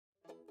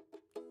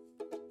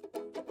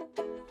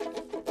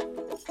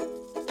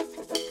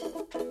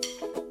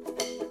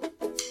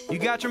You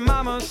got your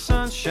mama's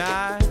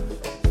sunshine,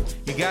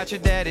 you got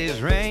your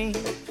daddy's rain.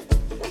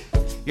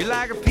 You're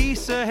like a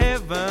piece of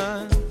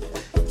heaven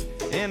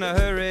in a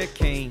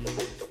hurricane.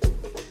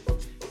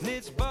 And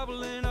it's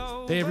bubbling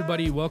over. Hey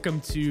everybody,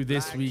 welcome to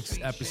this week's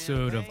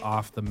episode of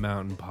Off the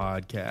Mountain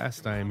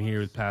Podcast. I am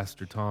here with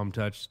Pastor Tom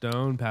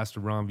Touchstone,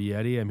 Pastor Ron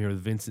Vietti. I'm here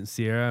with Vincent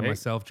Sierra and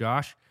myself,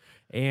 Josh.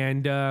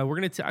 And we're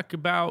going to talk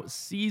about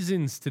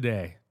seasons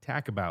today.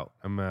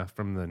 I'm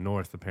from the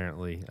north,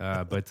 apparently.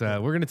 But we're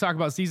going to talk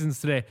about seasons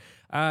today.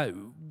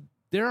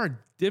 There are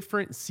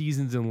different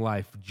seasons in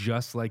life,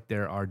 just like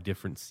there are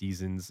different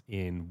seasons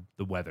in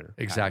the weather.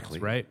 Exactly.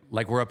 Patterns, right?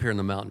 Like we're up here in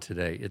the mountain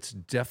today. It's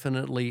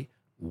definitely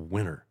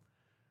winter.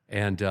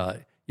 And,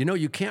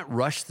 you can't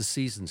rush the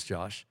seasons,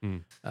 Josh.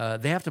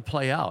 They have to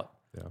play out.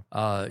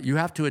 Yeah. You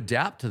have to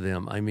adapt to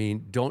them. I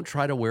mean, don't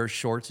try to wear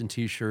shorts and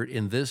T-shirt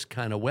in this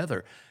kind of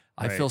weather.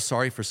 I feel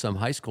sorry for some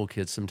high school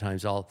kids.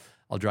 Sometimes I'll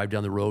drive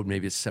down the road,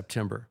 maybe it's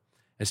September.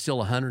 It's still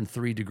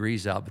 103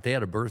 degrees out, but they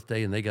had a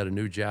birthday and they got a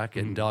new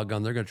jacket, and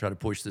doggone, they're going to try to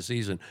push the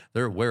season.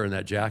 They're wearing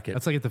that jacket.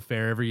 That's like at the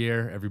fair every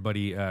year.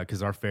 Everybody,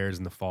 because our fair is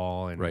in the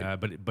fall, and Right.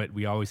 but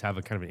we always have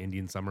a kind of an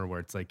Indian summer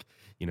where it's like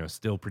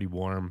still pretty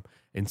warm,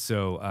 and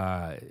so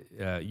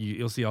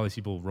you'll see all these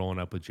people rolling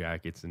up with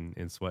jackets and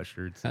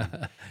sweatshirts.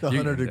 And,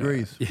 100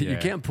 degrees. You Yeah.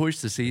 can't push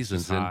the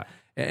seasons. hot.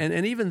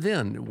 And even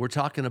then, we're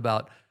talking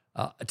about,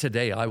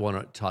 today I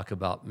want to talk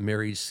about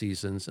marriage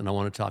seasons, and I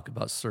want to talk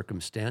about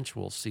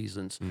circumstantial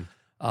seasons.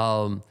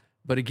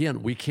 But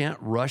again, we can't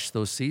rush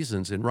those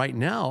seasons. And right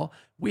now,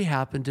 we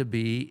happen to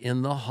be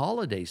in the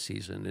holiday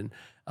season.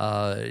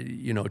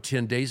 And,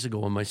 10 days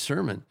ago in my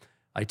sermon,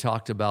 I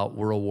talked about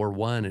World War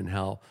I and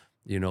how,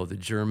 the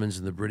Germans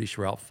and the British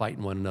were out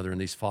fighting one another in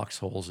these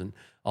foxholes. And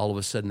all of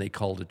a sudden, they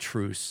called a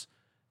truce.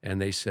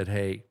 And they said,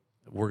 hey,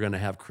 we're going to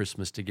have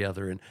Christmas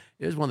together. And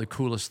it was one of the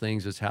coolest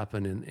things that's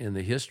happened in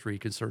the history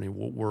concerning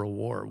World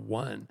War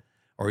I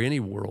or any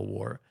world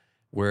war,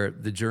 where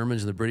the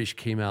Germans and the British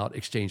came out,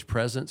 exchanged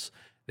presents,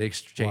 they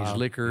exchanged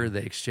liquor,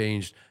 they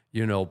exchanged,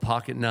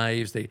 pocket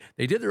knives. They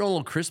did their own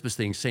little Christmas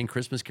thing, sang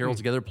Christmas carols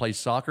together, played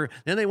soccer.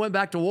 Then they went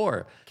back to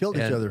war. Killed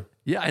each other.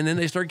 Yeah, and then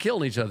they started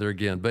killing each other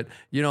again. But,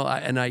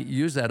 I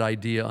used that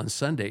idea on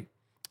Sunday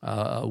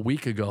a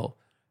week ago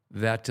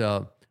that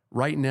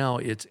right now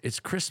it's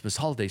Christmas,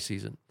 holiday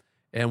season.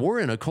 And we're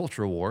in a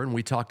cultural war, and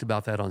we talked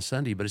about that on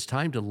Sunday, but it's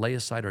time to lay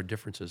aside our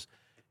differences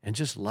and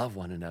just love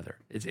one another.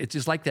 It's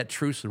just like that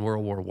truce in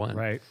World War I.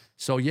 Right.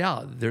 So,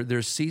 yeah,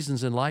 there's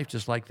seasons in life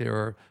just like there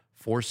are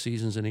 4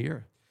 seasons in a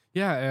year.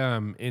 Yeah,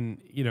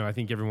 and I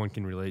think everyone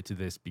can relate to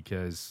this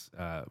because,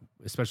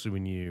 especially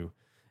when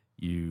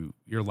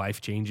your life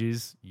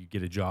changes, you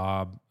get a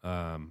job,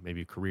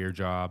 maybe a career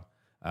job,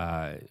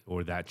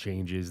 or that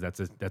changes. That's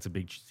a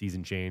big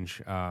season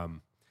change.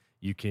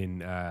 You can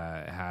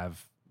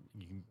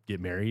get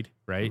married,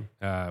 right?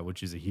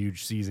 Which is a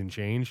huge season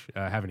change.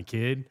 Having a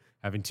kid,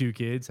 having 2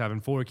 kids, having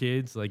 4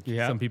 kids, like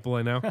some people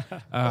I know.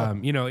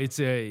 It's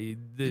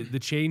the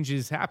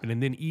changes happen,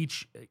 and then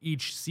each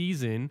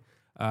season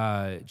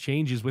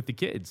changes with the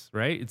kids,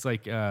 right? It's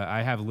like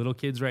I have little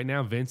kids right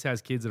now. Vince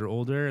has kids that are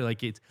older.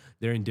 Like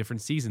they're in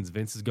different seasons.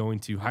 Vince is going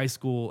to high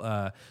school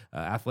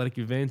athletic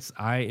events.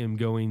 I am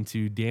going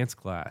to dance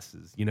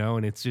classes.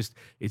 And it's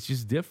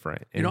just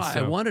different. And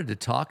I wanted to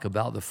talk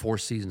about the 4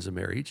 seasons of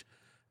marriage,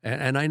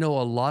 and I know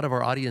a lot of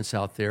our audience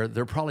out there,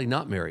 they're probably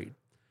not married.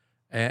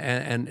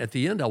 And at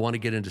the end, I want to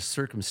get into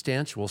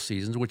circumstantial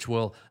seasons, which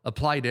will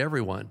apply to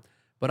everyone.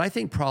 But I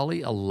think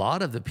probably a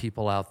lot of the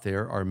people out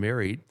there are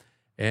married,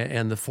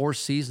 and the 4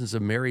 seasons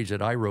of marriage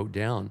that I wrote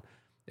down.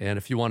 And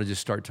if you want to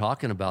just start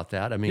talking about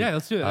that, I mean, yeah,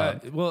 let's do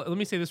it. Well, let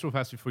me say this real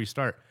fast before you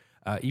start.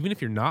 Even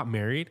if you're not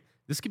married,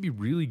 this could be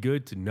really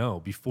good to know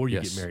before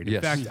you get married.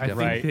 In fact,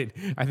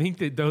 I think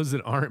that those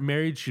that aren't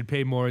married should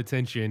pay more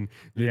attention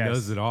than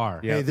those that are.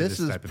 Yeah. Hey, this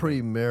is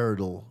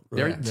premarital.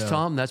 Right now.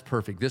 Tom, that's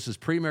perfect. This is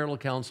premarital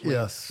counseling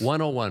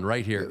 101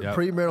 right here. Yep.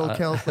 Premarital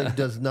counseling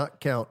does not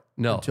count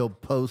until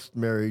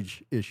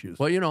post-marriage issues.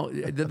 Well,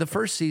 the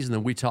first season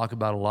that we talk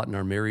about a lot in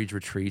our marriage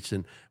retreats,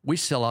 and we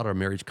sell out our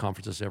marriage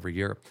conferences every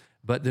year,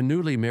 but the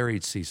newly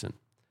married season.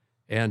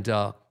 And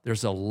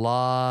there's a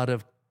lot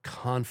of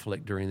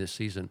conflict during this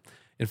season.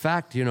 In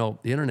fact, the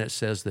internet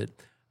says that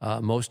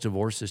most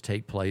divorces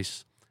take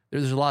place.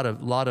 There's a lot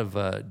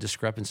of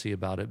discrepancy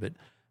about it,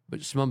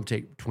 but some of them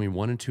take between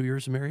 1 and 2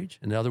 years of marriage,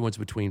 and the other ones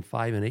between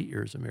 5 and 8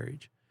 years of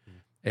marriage.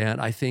 And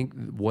I think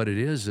what it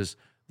is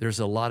there's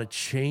a lot of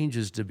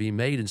changes to be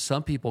made, and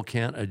some people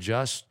can't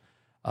adjust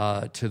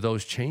to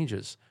those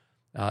changes.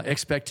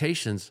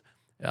 Expectations.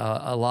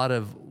 A lot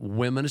of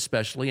women,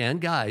 especially, and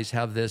guys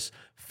have this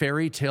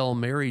fairy tale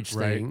marriage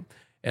thing,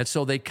 and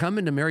so they come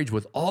into marriage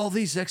with all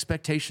these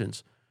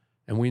expectations.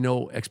 And we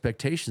know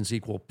expectations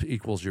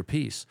equals your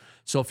peace.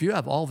 So if you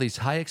have all these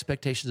high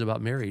expectations about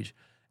marriage,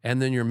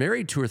 and then you're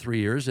married 2 or 3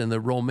 years, and the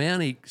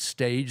romantic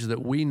stage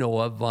that we know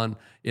of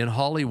in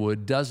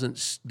Hollywood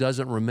doesn't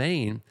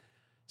remain,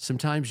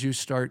 sometimes you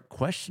start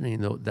questioning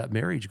that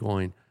marriage,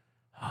 going,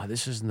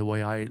 this isn't the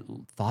way I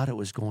thought it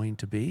was going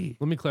to be.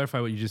 Let me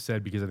clarify what you just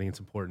said, because I think it's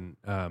important.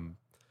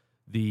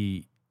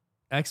 the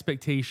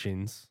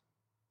expectations,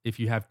 if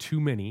you have too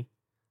many,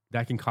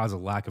 that can cause a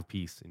lack of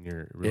peace in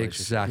your relationship.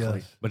 Exactly.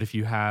 Yes. But if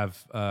you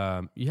have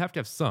to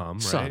have some,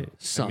 right?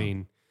 Some. I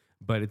mean,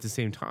 but at the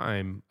same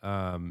time,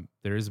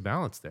 there is a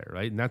balance there,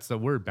 right? And that's the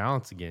word,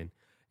 balance, again.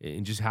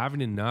 And just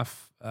having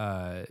enough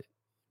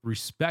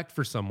respect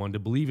for someone to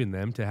believe in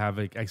them, to have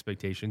like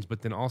expectations,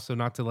 but then also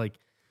not to like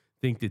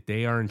think that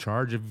they are in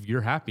charge of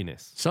your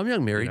happiness. Some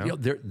young married,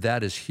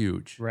 that is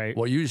huge. Right.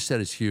 What you just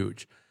said is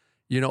huge.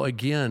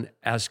 Again,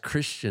 as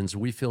Christians,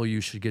 we feel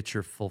you should get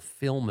your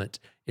fulfillment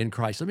in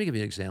Christ. Let me give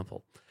you an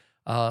example.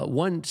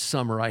 One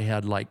summer, I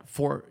had like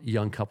 4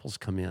 young couples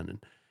come in,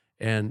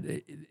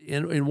 and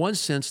in one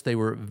sense, they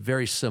were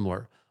very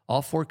similar.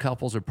 All 4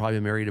 couples are probably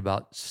married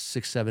about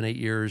 6, 7, 8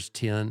 years,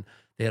 10.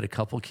 They had a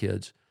couple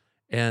kids.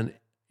 And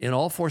in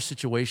all 4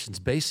 situations,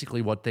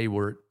 basically what they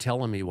were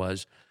telling me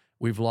was,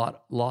 we've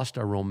lost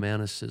our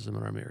romanticism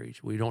in our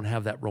marriage. We don't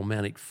have that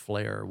romantic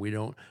flair.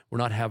 We're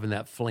not having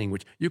that fling,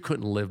 which you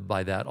couldn't live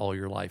by that all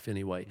your life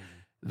anyway,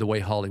 the way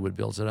Hollywood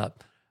builds it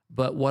up.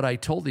 But what I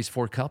told these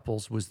 4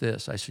 couples was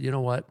this. I said, you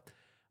know what?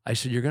 I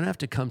said, you're going to have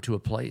to come to a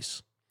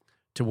place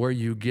to where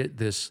you get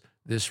this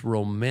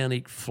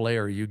romantic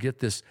flair. You get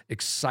this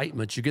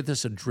excitement. You get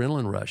this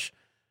adrenaline rush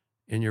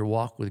in your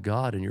walk with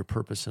God and your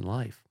purpose in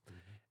life.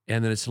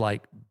 And then it's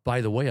like, by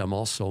the way, I'm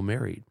also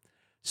married.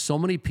 So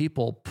many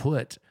people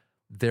put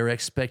their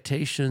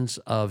expectations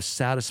of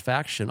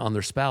satisfaction on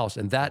their spouse,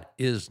 and that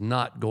is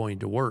not going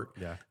to work.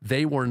 Yeah.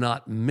 They were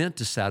not meant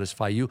to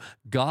satisfy you.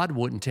 God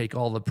wouldn't take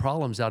all the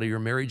problems out of your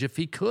marriage if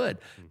he could,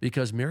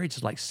 because marriage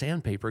is like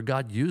sandpaper.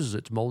 God uses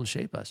it to mold and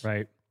shape us.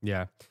 Right.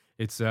 Yeah.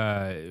 It's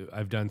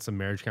I've done some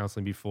marriage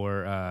counseling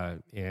before,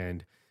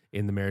 and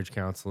in the marriage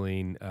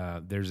counseling,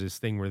 there's this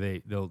thing where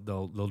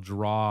they'll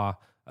draw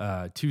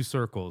 2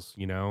 circles,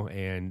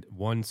 and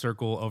one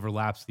circle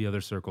overlaps the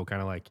other circle,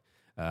 kind of like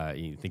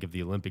you think of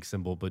the Olympic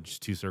symbol, but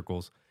just 2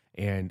 circles.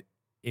 And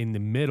in the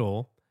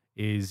middle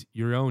is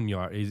your own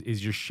yard,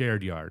 is your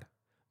shared yard.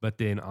 But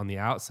then on the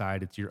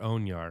outside, it's your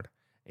own yard.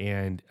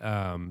 And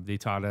they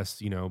taught us,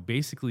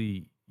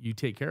 basically you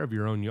take care of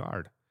your own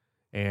yard.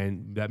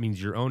 And that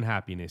means your own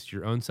happiness,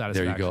 your own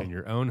satisfaction,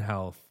 your own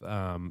health,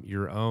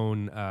 your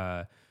own,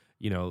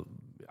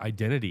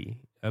 identity.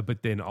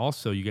 But then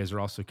also you guys are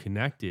also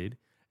connected,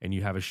 and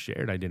you have a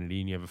shared identity,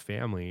 and you have a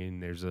family,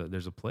 and there's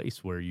a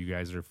place where you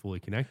guys are fully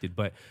connected.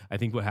 But I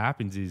think what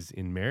happens is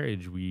in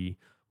marriage, we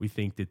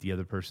think that the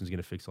other person's going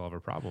to fix all of our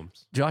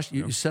problems. Josh,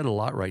 you said a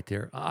lot right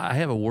there. I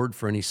have a word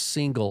for any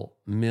single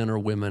men or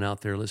women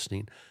out there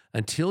listening.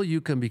 Until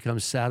you can become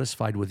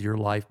satisfied with your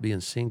life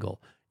being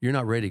single, you're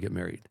not ready to get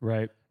married.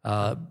 Right.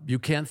 You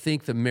can't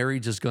think that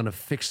marriage is going to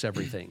fix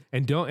everything.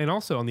 And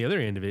also on the other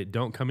end of it,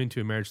 don't come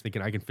into a marriage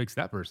thinking I can fix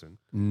that person.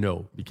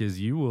 No. Because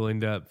you will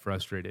end up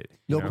frustrated.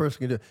 No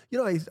person can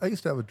do it. I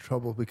used to have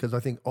trouble because I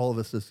think all of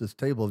us at this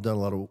table have done a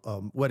lot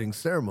of wedding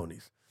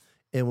ceremonies.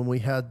 And when we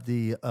had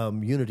the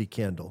unity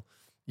candle,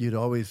 you'd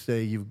always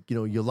say, you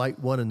light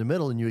one in the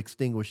middle and you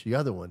extinguish the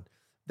other one.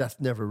 That's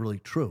never really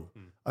true.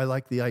 I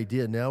like the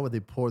idea now where they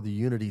pour the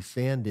unity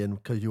sand in,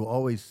 because you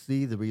always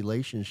see the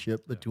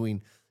relationship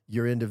between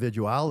your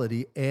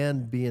individuality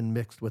and being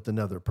mixed with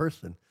another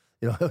person.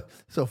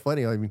 So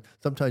funny. I mean,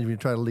 sometimes when you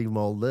try to leave them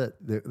all lit,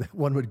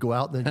 one would go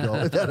out and then go,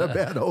 is that a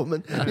bad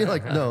omen? And you're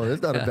like, no,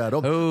 it's not a bad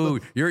omen. Oh,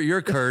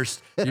 you're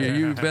cursed.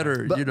 You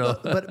better,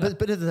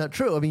 But isn't that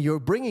true? I mean, you're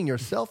bringing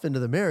yourself into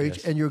the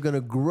marriage, and you're going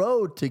to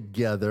grow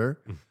together.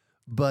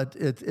 But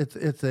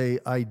it's a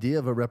idea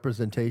of a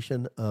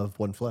representation of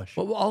one flesh.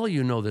 Well, all of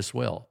you know this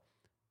well.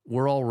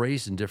 We're all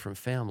raised in different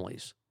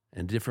families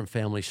and different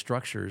family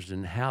structures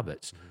and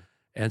habits.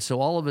 And so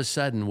all of a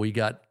sudden, we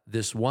got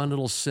this one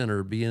little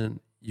sinner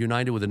being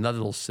united with another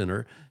little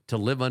sinner to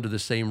live under the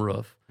same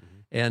roof.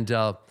 And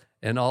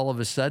all of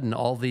a sudden,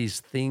 all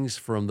these things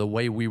from the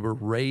way we were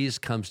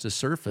raised comes to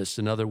surface.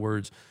 In other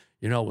words,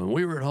 when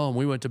we were at home,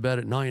 we went to bed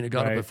at 9 and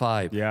got up at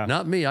 5. Yeah.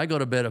 Not me. I go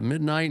to bed at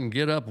midnight and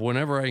get up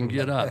whenever I can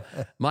get up.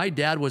 My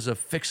dad was a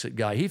fix-it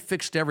guy. He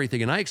fixed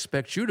everything, and I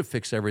expect you to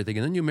fix everything.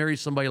 And then you marry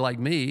somebody like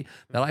me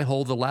that I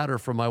hold the ladder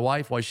for my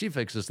wife while she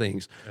fixes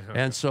things.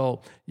 And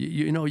so,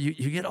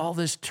 you get all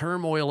this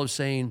turmoil of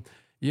saying,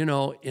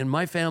 in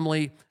my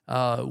family,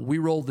 we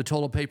rolled the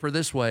toilet paper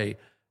this way.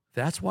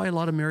 That's why a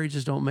lot of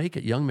marriages don't make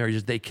it. Young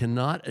marriages, they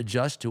cannot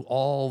adjust to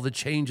all the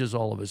changes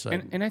all of a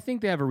sudden. And I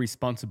think they have a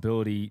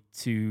responsibility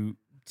to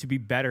be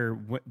better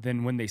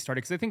than when they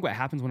started. Because I think what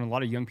happens when a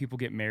lot of young people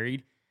get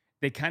married,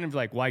 they kind of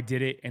like, well, I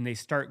did it. And they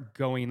start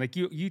going, like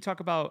you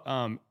talk about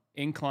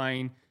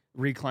incline,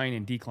 recline,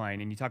 and decline.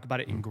 And you talk about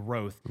it in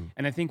growth.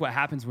 And I think what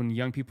happens when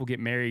young people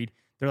get married,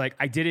 they're like,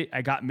 I did it,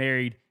 I got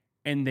married.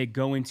 And they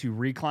go into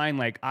recline,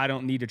 like, I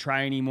don't need to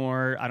try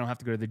anymore. I don't have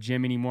to go to the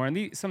gym anymore.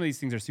 And some of these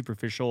things are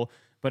superficial,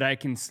 but I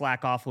can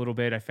slack off a little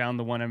bit. I found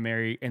the one I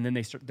marry, and then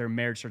their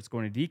marriage starts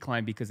going to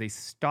decline because they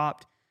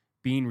stopped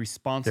being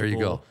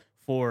responsible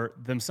for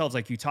themselves,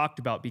 like you talked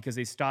about, because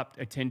they stopped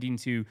attending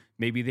to,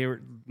 maybe they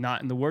were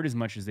not in the Word as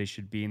much as they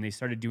should be, and they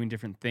started doing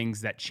different things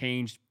that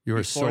changed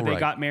before they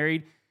got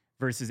married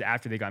versus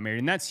after they got married.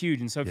 And that's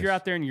huge. And so if you're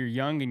out there and you're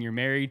young and you're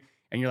married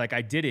and you're like,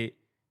 I did it,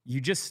 you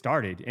just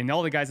started. And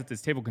all the guys at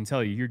this table can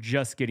tell you, you're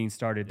just getting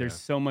started. There's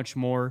so much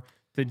more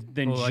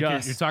than Well, like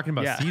just. you're talking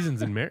about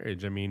seasons in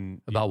marriage. I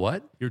mean, About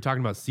what? you're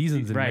talking about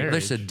seasons in Right. marriage. They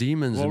said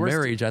demons Well, in we're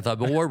marriage. I thought,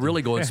 but we're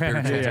really going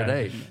spiritual Yeah.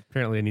 today.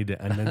 Apparently, I need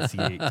to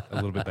enunciate a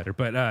little bit better.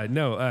 But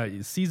no,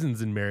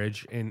 seasons in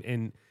marriage,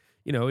 and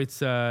you know, it's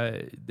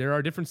there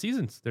are different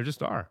seasons. There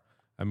just are.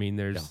 I mean,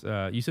 there's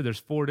you said there's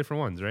 4 different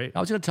ones, right? I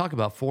was going to talk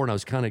about 4, and I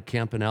was kind of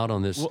camping out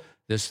on this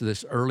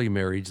this early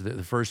marriage,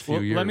 the first few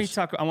years. Let me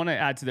talk. I want to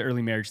add to the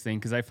early marriage thing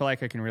because I feel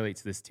like I can relate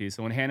to this too.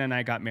 So when Hannah and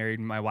I got married,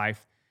 my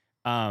wife,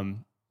 I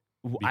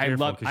careful,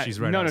 love. 'cause she's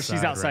right no, outside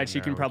she's outside. right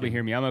She can now. probably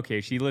hear me. I'm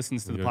okay. She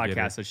listens to the We'll go get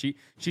her. podcast, so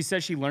she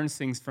says she learns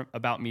things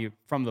about me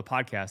from the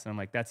podcast, and I'm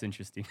like, that's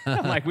interesting.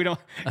 I'm like, we don't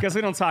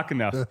talk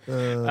enough.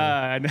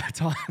 And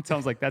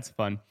Tom's like, that's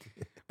fun.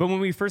 But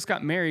when we first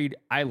got married,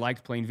 I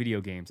liked playing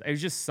video games. It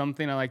was just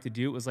something I liked to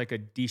do. It was like a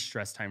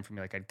de-stress time for me.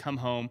 Like I'd come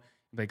home,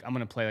 like I'm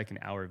gonna play like an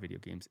hour of video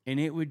games, and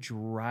it would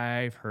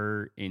drive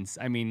her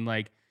insane. I mean,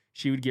 like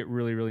she would get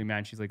really, really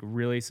mad. She's like,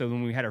 really? So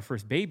when we had our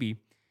first baby,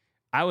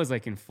 I was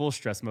like in full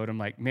stress mode. I'm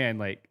like, man,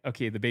 like,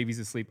 okay, the baby's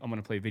asleep. I'm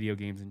gonna play video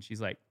games, and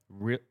she's like,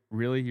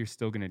 really? You're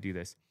still gonna do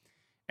this?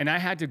 And I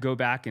had to go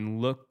back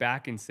and look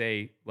back and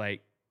say,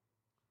 like,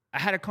 I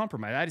had a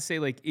compromise. I had to say,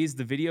 like, is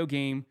the video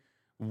game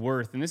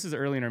worth, and this is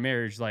early in our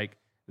marriage, like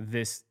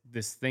this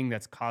thing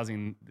that's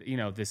causing, you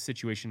know, this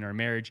situation in our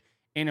marriage,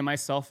 and am I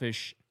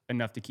selfish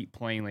enough to keep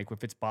playing, like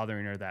if it's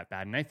bothering her that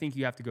bad? And I think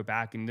you have to go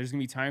back, and there's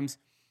gonna be times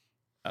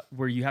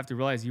where you have to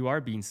realize you are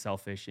being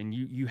selfish, and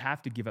you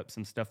have to give up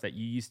some stuff that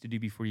you used to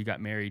do before you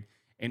got married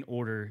in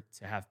order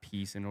to have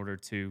peace, in order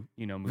to,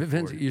 you know, move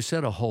Vince, forward. you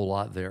said a whole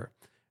lot there.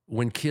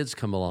 When kids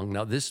come along,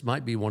 now this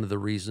might be one of the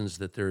reasons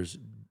that there's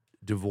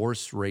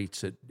divorce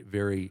rates at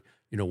very,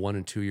 1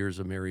 and 2 years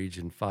of marriage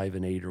and 5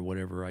 and 8 or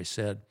whatever I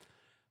said.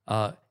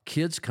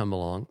 Kids come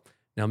along.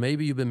 Now,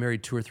 maybe you've been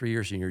married 2 or 3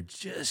 years and you're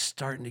just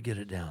starting to get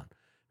it down.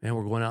 Man,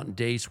 we're going out on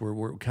dates.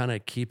 We're kind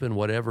of keeping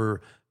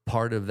whatever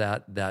part of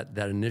that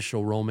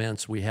initial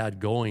romance we had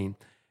going.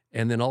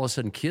 And then all of a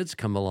sudden kids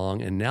come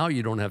along and now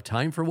you don't have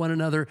time for one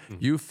another.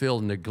 You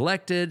feel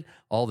neglected.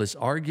 All this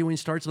arguing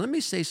starts. Let me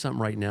say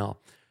something right now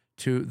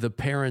to the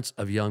parents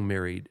of young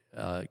married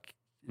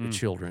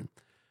children.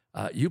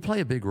 You play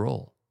a big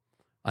role.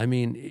 I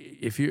mean,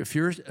 if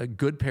you're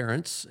good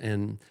parents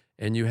and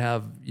you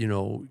have,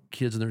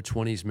 kids in their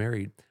 20s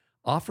married,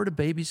 offer to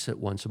babysit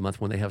once a month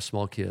when they have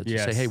small kids.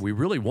 Yes. Say, hey, we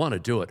really want to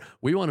do it.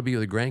 We want to be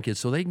with the grandkids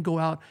so they can go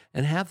out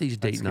and have these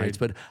date That's nights.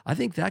 good. But I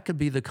think that could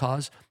be the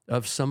cause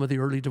of some of the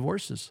early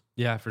divorces.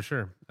 Yeah, for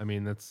sure. I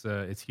mean, that's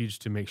it's huge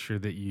to make sure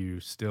that you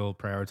still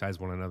prioritize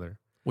one another.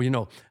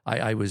 Well,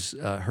 I was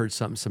heard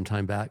something some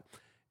time back,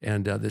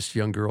 and this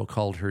young girl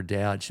called her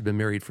dad. She'd been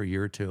married for a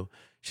year or two.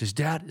 She says,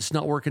 Dad, it's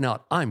not working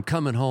out. I'm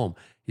coming home.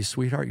 He's,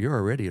 sweetheart, you're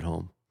already at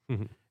home.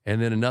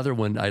 And then another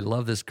one, I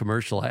love this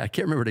commercial. I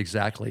can't remember it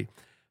exactly,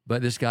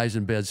 but this guy's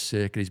in bed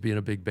sick, and he's being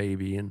a big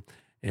baby, and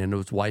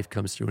his wife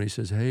comes through, and he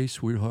says, hey,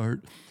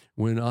 sweetheart,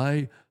 when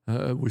I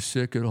was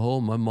sick at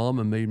home, my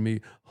mama made me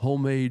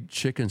homemade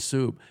chicken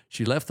soup.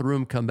 She left the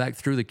room, come back,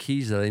 threw the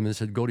keys at him, and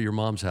said, go to your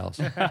mom's house.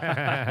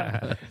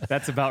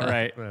 That's about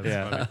right. That's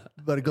yeah. funny.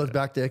 But it goes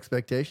back to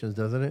expectations,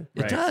 doesn't it?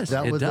 It Right. does.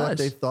 That it was does. what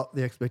they thought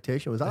the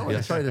expectation was. I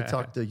always try to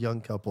talk to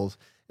young couples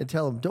and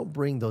tell them, don't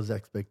bring those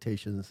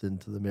expectations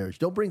into the marriage.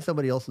 Don't bring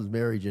somebody else's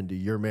marriage into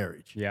your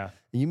marriage. Yeah.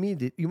 You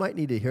might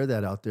need to hear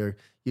that out there.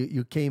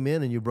 You came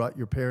in and you brought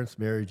your parents'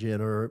 marriage in,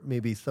 or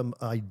maybe some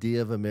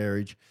idea of a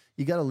marriage.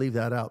 You got to leave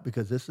that out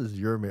because this is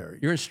your marriage.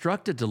 You're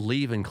instructed to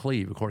leave and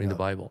cleave, according to the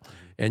Bible.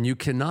 And you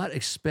cannot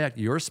expect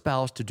your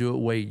spouse to do it the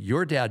way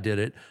your dad did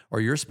it, or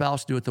your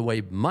spouse to do it the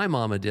way my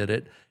mama did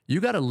it.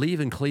 You got to leave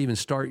and cleave and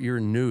start your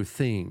new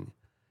thing.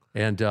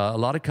 And a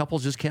lot of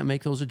couples just can't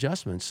make those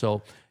adjustments.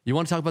 So you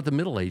want to talk about the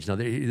middle age. Now,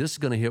 this is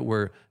going to hit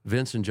where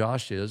Vince and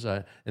Josh is.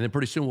 And then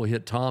pretty soon we'll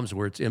hit Tom's,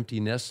 where it's empty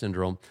nest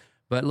syndrome.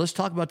 But let's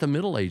talk about the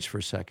middle age for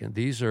a second.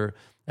 These are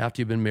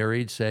after you've been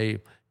married, say,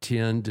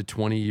 10 to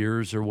 20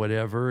 years or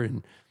whatever.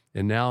 And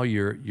now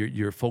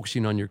you're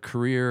focusing on your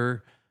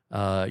career.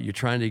 You're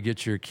trying to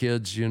get your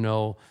kids,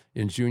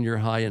 in junior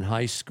high and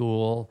high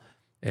school.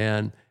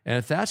 And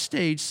at that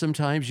stage,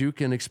 sometimes you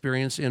can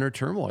experience inner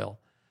turmoil.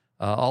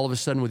 All of a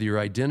sudden with your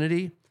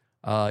identity,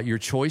 your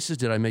choices.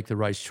 Did I make the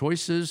right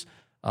choices?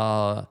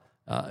 And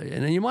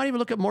then you might even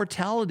look at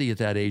mortality at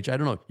that age. I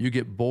don't know. You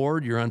get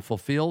bored, you're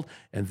unfulfilled.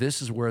 And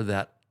this is where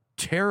that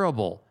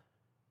terrible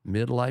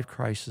midlife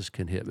crisis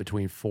can hit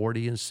between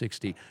 40 and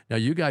 60. Now,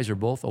 you guys are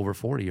both over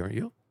 40, aren't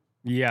you?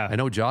 Yeah. I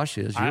know Josh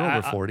is. You're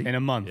over 40. In a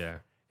month. Yeah.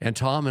 And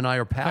Tom and I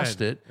are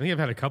past it. I think I've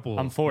had a couple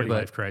I'm 40.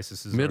 midlife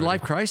crises. Midlife already.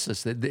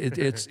 crisis.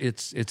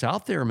 It's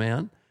out there,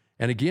 man.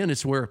 And again,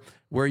 it's where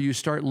you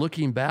start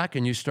looking back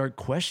and you start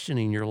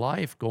questioning your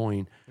life,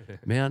 going,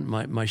 man,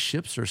 my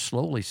ships are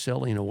slowly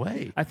sailing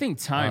away. I think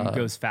time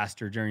goes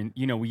faster during,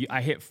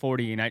 I hit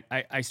 40 and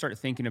I start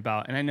thinking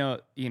about, and I know,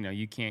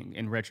 you can't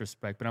in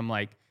retrospect, but I'm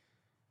like,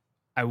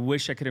 I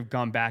wish I could have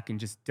gone back and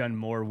just done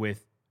more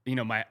with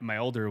my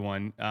older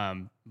one,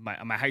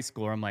 my high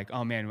schooler, I'm like,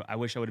 oh man, I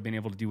wish I would have been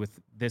able to do with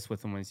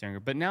him when he's younger.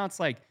 But now it's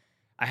like,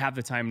 I have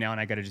the time now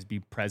and I got to just be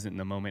present in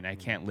the moment. And I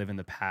can't live in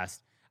the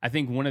past. I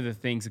think one of the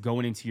things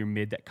going into your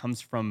mid that comes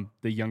from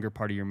the younger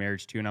part of your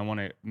marriage too, and I want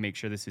to make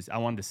sure I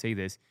wanted to say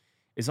this,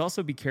 is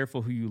also be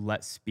careful who you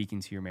let speak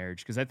into your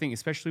marriage. Because I think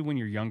especially when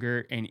you're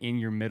younger and in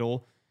your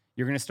middle,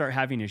 you're going to start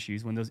having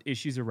issues. When those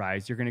issues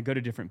arise, you're going to go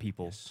to different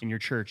people in your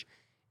church.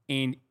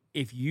 And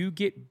if you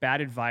get bad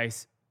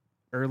advice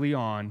early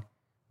on,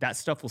 that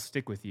stuff will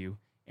stick with you.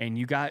 And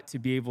you got to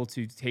be able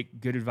to take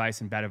good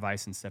advice and bad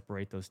advice and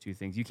separate those two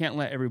things. You can't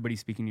let everybody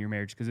speak into your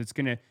marriage because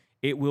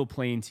it will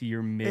play into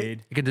your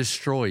mid. It can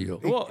destroy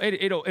you. Well,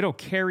 it'll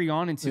carry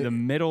on into the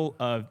middle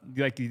of,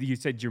 like you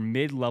said, your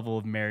mid level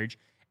of marriage.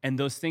 And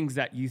those things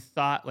that you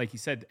thought, like you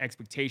said,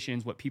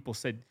 expectations, what people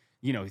said,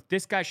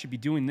 this guy should be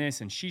doing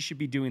this and she should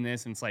be doing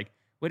this. And it's like,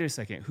 wait a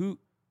second, who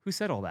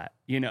said all that?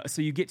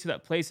 So you get to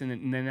that place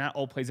and then that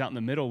all plays out in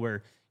the middle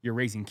where you're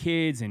raising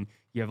kids and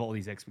you have all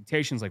these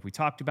expectations like we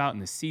talked about in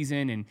the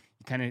season, and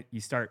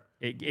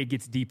it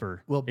gets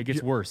deeper. Well, it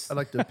gets worse. I'd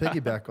like to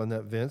piggyback on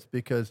that, Vince,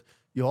 because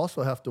you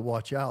also have to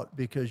watch out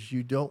because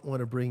you don't want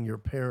to bring your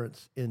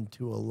parents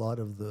into a lot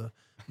of the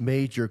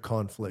major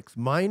conflicts.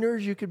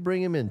 Minors, you could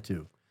bring them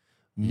into.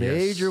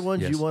 Major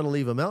ones, you want to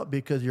leave them out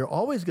because you're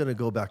always going to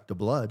go back to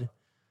blood.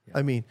 Yeah.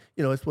 I mean,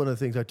 it's one of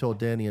the things I told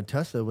Danny and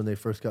Tessa when they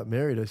first got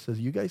married. I said,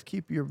 you guys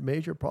keep your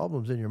major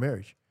problems in your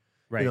marriage.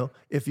 Right.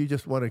 If you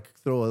just want to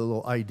throw a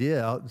little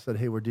idea out and said,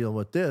 hey, we're dealing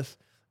with this,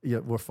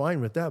 we're fine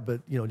with that.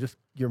 But, just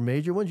your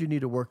major ones you need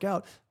to work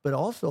out. But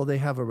also they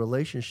have a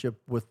relationship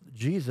with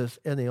Jesus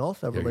and they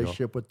also have a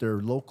relationship with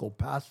their local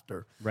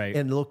pastor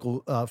and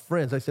local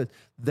friends. I said,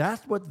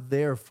 that's what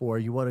they're for.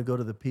 You want to go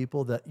to the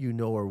people that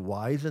are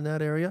wise in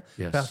that area.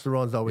 Yes. Pastor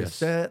Ron's always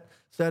said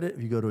it.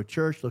 If you go to a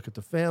church, look at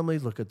the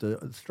families, look at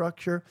the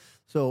structure.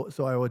 So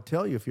I would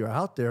tell you, if you're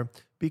out there,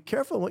 be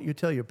careful what you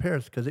tell your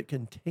parents because it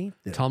can taint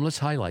them. Tom, let's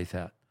highlight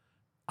that.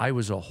 I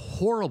was a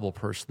horrible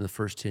person the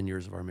first 10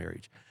 years of our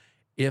marriage.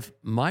 If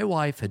my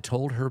wife had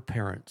told her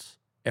parents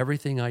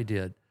everything I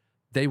did,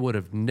 they would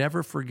have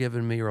never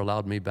forgiven me or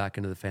allowed me back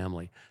into the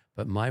family.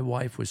 But my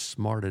wife was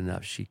smart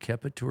enough. She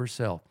kept it to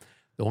herself.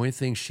 The only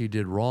thing she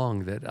did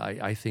wrong that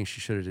I think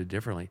she should have did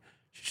differently,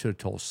 she should have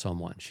told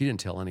someone. She didn't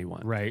tell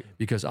anyone. Right.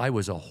 Because I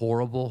was a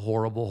horrible,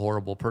 horrible,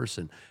 horrible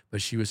person.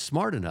 But she was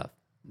smart enough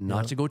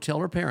not to go tell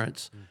her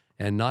parents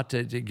and not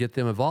to get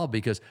them involved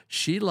because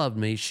she loved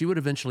me. She would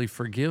eventually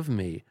forgive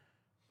me.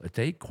 But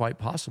they quite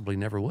possibly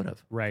never would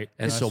have. Right.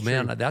 And so,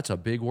 man, that's a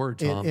big word,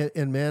 Tom.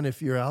 And man,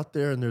 if you're out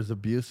there and there's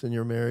abuse in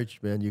your marriage,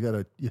 man, you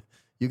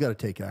gotta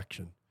take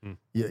action.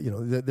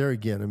 There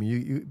again. I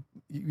mean,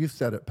 you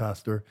said it,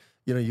 Pastor.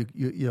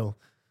 You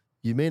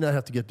may not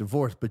have to get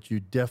divorced, but you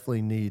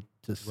definitely need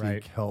to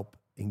seek help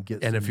and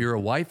get. And if you're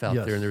a wife out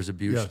there and there's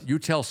abuse, you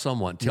tell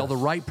someone. Tell the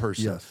right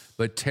person.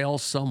 But tell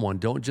someone.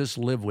 Don't just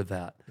live with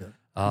that.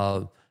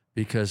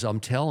 Because I'm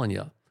telling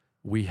you,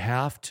 we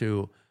have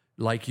to,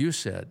 like you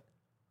said,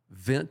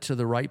 vent to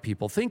the right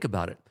people. Think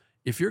about it.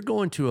 If you're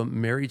going to a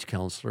marriage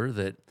counselor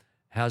that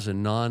has a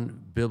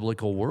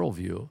non-biblical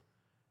worldview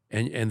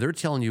and they're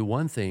telling you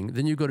one thing,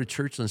 then you go to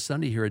church on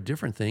Sunday, hear a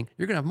different thing,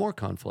 you're going to have more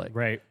conflict.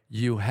 Right.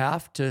 You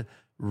have to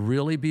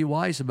really be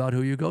wise about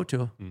who you go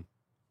to.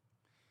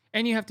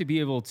 And you have to be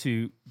able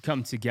to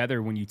come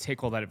together when you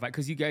take all that advice,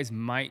 because you guys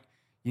might,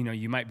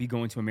 you might be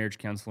going to a marriage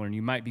counselor and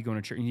you might be going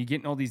to church and you're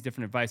getting all these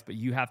different advice, but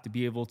you have to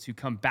be able to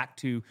come back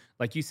to,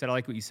 like you said, I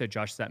like what you said,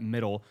 Josh, that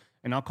middle.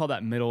 And I'll call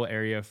that middle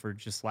area, for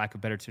just lack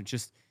of better term,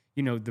 just,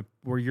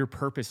 where your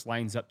purpose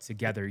lines up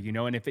together,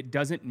 and if it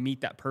doesn't meet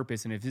that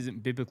purpose and if it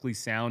isn't biblically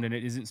sound and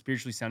it isn't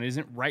spiritually sound, it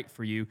isn't right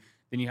for you,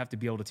 then you have to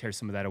be able to tear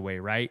some of that away,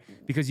 right?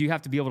 Because you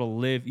have to be able to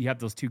live, you have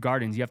those two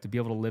gardens, you have to be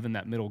able to live in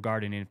that middle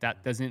garden. And if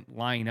that doesn't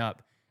line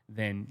up,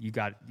 then you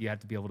have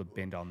to be able to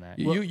bend on that.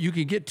 You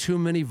can get too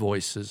many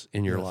voices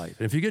in your life.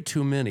 And if you get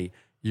too many,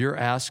 you're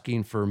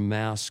asking for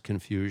mass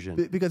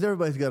confusion. Because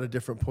everybody's got a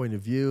different point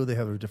of view. They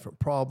have a different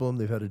problem.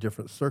 They've had a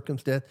different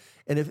circumstance.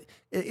 And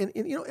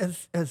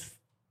as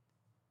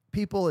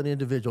people and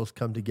individuals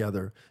come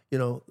together,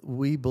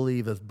 we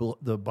believe, as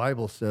the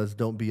Bible says,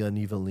 don't be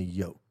unevenly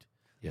yoked.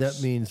 Yes.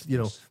 That means,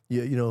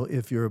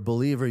 if you're a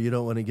believer, you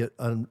don't want to get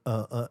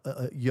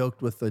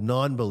yoked with a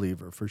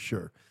non-believer, for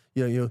sure.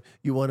 You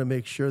want to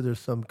make sure there's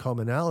some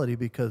commonality,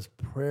 because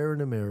prayer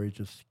in a marriage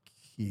is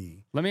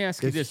key. Let me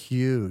ask you this. It's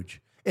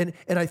huge. And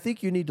I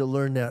think you need to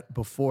learn that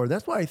before.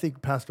 That's why I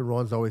think Pastor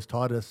Ron's always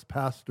taught us,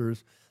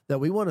 pastors, that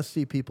we want to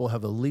see people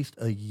have at least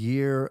a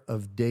year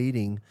of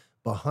dating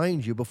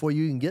behind you before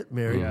you can get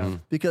married. Yeah.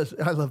 Because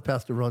I love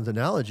Pastor Ron's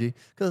analogy,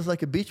 because it's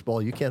like a beach ball.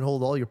 You can't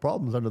hold all your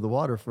problems under the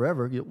water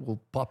forever. It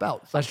will pop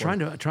out. I was trying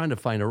to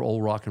find an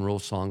old rock and roll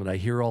song, and I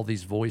hear all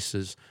these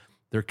voices.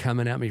 They're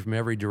coming at me from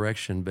every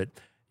direction. But,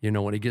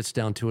 when it gets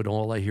down to it,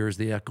 all I hear is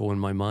the echo in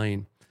my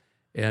mind.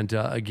 And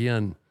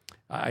again,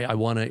 I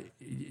want to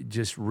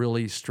just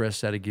really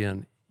stress that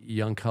again.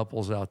 Young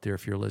couples out there,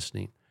 if you're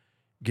listening,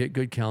 get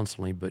good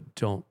counseling, but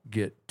don't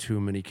get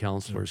too many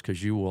counselors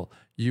because you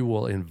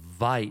will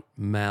invite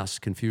mass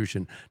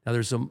confusion. Now,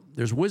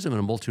 there's wisdom in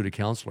a multitude of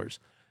counselors,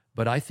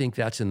 but I think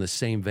that's in the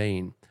same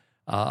vein.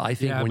 I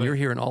think when you're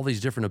hearing all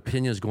these different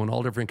opinions going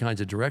all different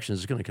kinds of directions,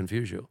 it's going to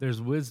confuse you.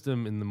 There's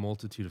wisdom in the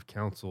multitude of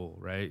counsel,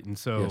 right? And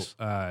so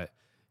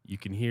you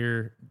can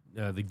hear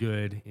the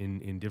good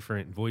in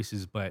different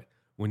voices, but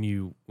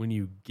when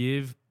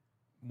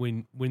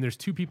there's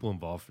two people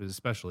involved,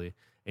 especially,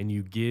 and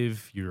you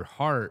give your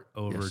heart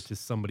over to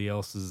somebody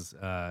else's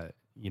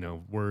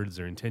words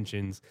or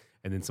intentions,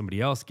 and then somebody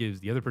else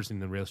the other person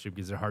in the relationship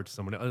gives their heart to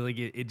someone else, like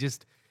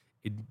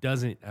it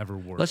doesn't ever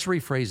work. Let's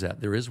rephrase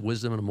that. There is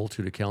wisdom in a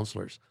multitude of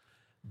counselors,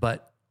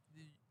 but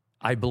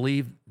I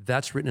believe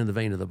that's written in the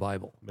vein of the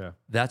Bible. Yeah.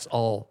 That's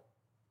all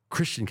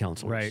Christian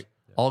counselors, Right.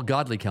 all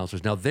godly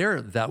counselors. Now,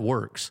 that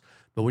works.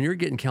 But when you're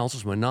getting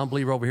counsels from a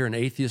non-believer over here, an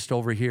atheist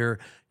over here,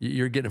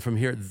 you're getting it from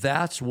here,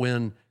 that's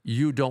when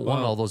you don't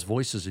want all those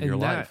voices in your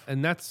life.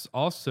 And that's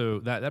also,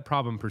 that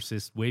problem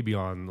persists way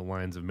beyond the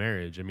lines of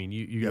marriage. I mean,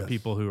 you got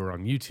people who are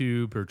on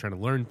YouTube who are trying to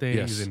learn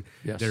things, and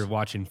they're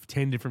watching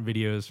 10 different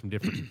videos from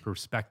different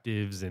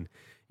perspectives, and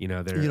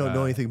they're... You don't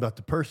know anything about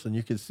the person.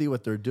 You can see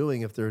what they're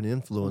doing if they're an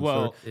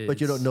influencer,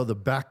 but you don't know the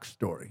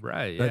backstory.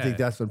 Right, And I think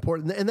that's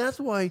important. And that's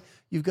why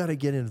you've got to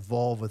get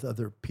involved with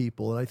other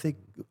people. And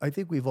I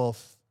think we've all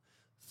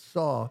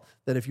saw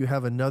that if you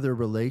have another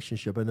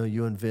relationship, I know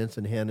you and Vince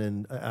and Hannah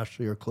and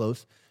Ashley are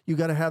close, you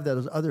got to have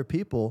those other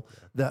people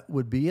that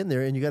would be in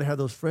there, and you got to have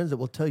those friends that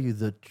will tell you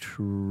the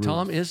truth.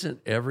 Tom,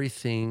 isn't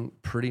everything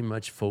pretty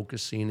much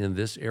focusing in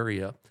this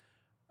area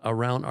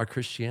around our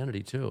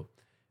Christianity too?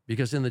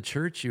 Because in the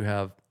church, you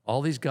have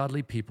all these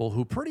godly people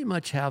who pretty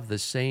much have the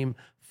same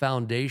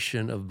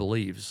foundation of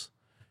beliefs.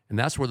 And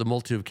that's where the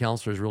multitude of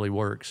counselors really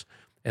works.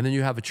 And then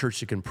you have a church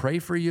that can pray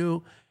for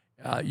you.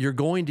 You're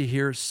going to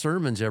hear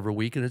sermons every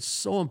week, and it's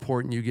so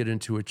important you get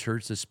into a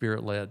church that's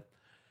Spirit-led.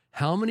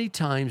 How many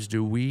times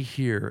do we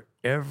hear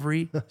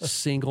every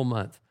single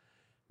month,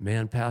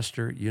 man,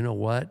 Pastor, you know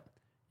what?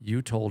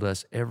 You told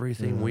us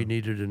everything we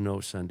needed to know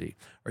Sunday.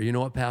 Or you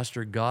know what,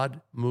 Pastor?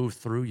 God moved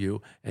through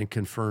you and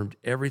confirmed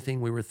everything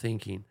we were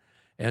thinking.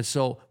 And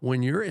so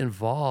when you're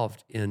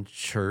involved in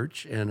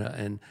church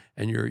and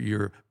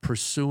you're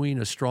pursuing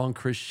a strong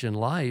Christian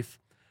life,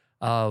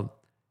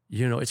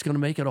 it's going to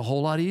make it a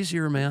whole lot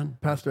easier, man.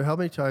 Pastor, how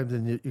many times,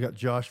 and you got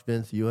Josh,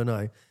 Vince, you and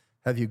I,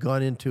 have you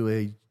gone into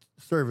a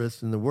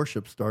service and the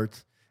worship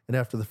starts, and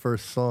after the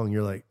first song,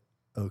 you're like,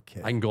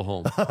 okay. I can go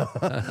home.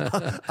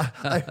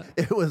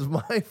 It was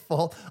my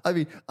fault. I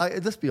mean,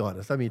 let's be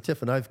honest. I mean,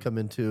 Tiff and I've come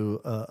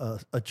into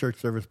a church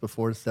service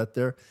before and sat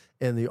there,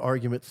 and the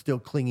argument's still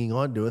clinging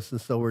on to us,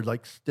 and so we're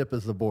like stiff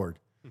as a board.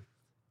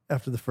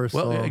 After the first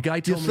song, a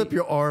guy told you slip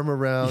your arm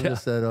around and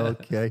said,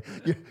 okay.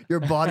 Your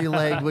body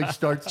language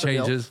starts to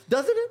changes.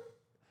 Doesn't it?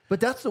 But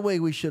that's the way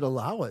we should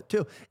allow it,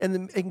 too.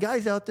 And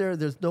guys out there,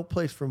 there's no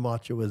place for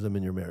machoism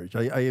in your marriage.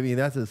 I mean,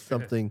 that is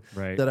something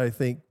that I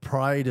think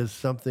pride is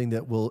something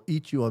that will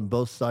eat you on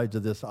both sides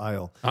of this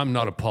aisle. I'm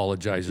not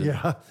apologizing.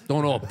 Yeah.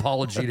 Don't owe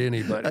apology to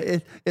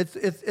anybody.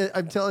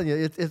 I'm telling you,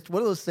 it's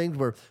one of those things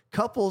where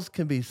couples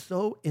can be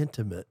so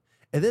intimate,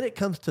 and then it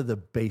comes to the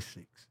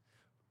basics.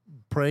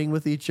 Praying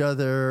with each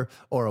other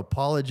or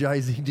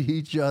apologizing to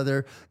each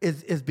other,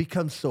 it's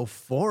become so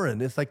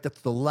foreign. It's like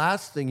that's the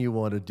last thing you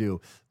want to do,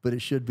 but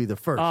it should be the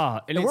first.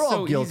 And we're it's all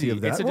so guilty easy.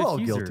 of that. It's a We're all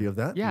diffuser. guilty of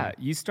that. Yeah,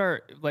 you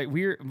start like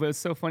but it's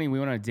so funny. We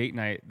went on a date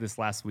night this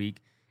last week,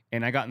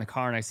 and I got in the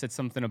car and I said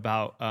something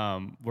about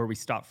where we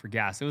stopped for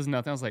gas. It was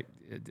nothing. I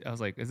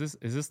was like, is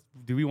this?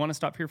 Do we want to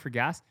stop here for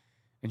gas?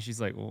 And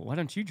she's like, well, why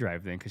don't you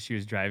drive then? Because she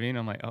was driving.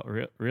 I'm like, oh,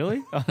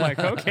 really? I'm like,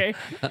 okay.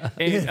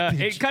 And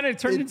it kind of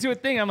turned into a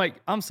thing. I'm like,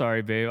 I'm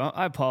sorry, babe.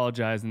 I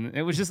apologize. And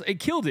it was just, it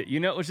killed it.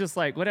 It was just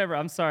like, whatever.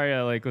 I'm sorry.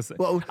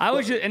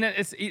 And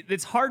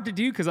it's hard to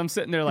do because I'm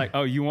sitting there like,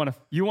 oh, you want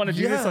to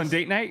do this on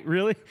date night?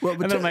 Really? Well,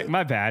 and then I'm like,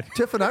 my bad.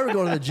 Tiff and I were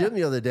going to the gym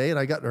the other day, and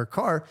I got in her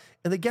car,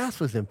 and the gas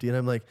was empty. And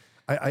I'm like,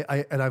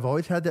 I've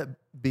always had that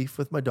beef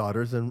with my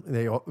daughters, and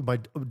my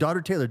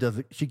daughter Taylor does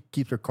it. She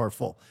keeps her car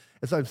full.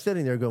 And so I'm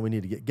sitting there going, we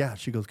need to get gas.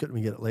 She goes, couldn't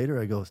we get it later?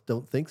 I go,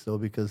 don't think so,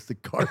 because the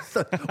car's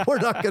we're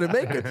not going to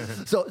make it.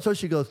 So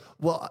she goes,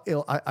 well,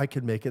 I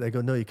can make it. I go,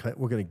 no, you can't.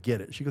 We're going to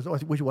get it. She goes, oh,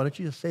 why don't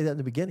you just say that in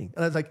the beginning?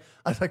 And I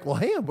was like, well,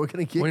 I am. We're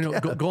going to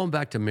get gas. Going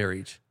back to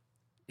marriage,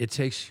 it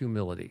takes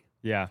humility.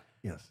 Yeah.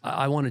 Yes.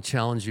 I want to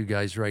challenge you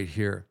guys right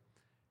here.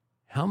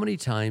 How many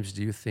times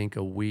do you think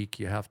a week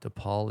you have to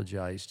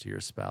apologize to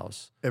your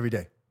spouse? Every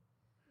day.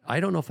 I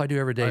don't know if I do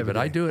every day, but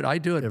I do it. I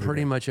do it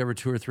pretty much every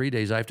 2 or 3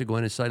 days. I have to go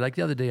in and say, like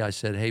the other day, I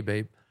said, hey,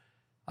 babe,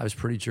 I was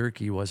pretty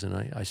jerky, wasn't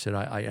I? I said,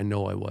 I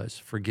know I was.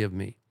 Forgive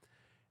me.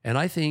 And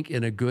I think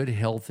in a good,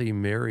 healthy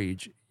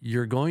marriage,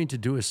 you're going to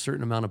do a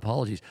certain amount of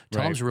apologies.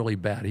 Tom's really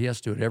bad. He has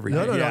to do it every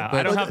day. No. Yeah,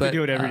 I don't have to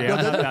do it every day.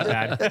 I'm not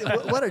that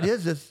bad. What it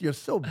is you're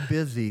so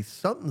busy,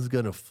 something's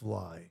going to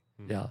fly.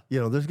 Yeah.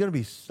 There's going to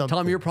be something.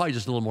 Tom, you're probably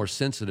just a little more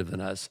sensitive than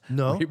us.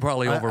 No. You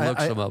probably overlook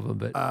some of them.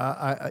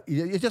 But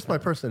it's just my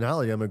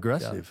personality. I'm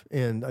aggressive.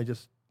 And I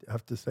just,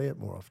 have to say it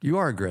more often. You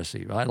are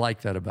aggressive. I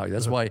like that about you.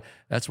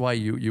 That's why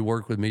you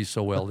work with me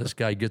so well. This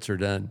guy gets her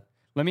done.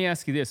 Let me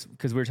ask you this,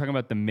 because we were talking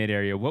about the mid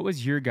area. What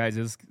was your guys'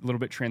 a little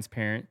bit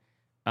transparent?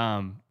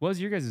 What was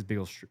your guys'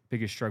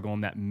 biggest struggle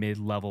in that mid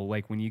level?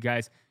 Like when you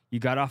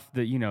got off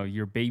the,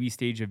 your baby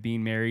stage of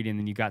being married, and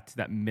then you got to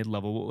that mid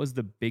level. What was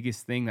the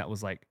biggest thing that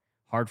was like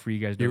hard for you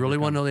guys? You really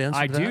want to know the answer?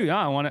 I to that? do.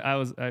 Yeah,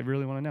 I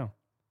really want to know.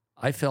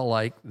 I felt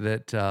like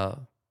that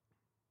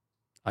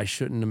I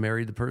shouldn't have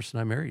married the person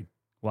I married.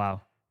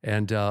 Wow.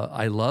 And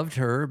I loved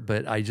her,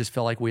 but I just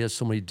felt like we had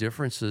so many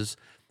differences.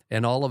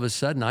 And all of a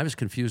sudden, I was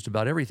confused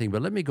about everything.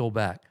 But let me go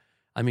back.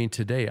 I mean,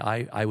 today,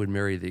 I would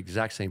marry the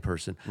exact same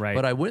person. Right.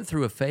 But I went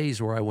through a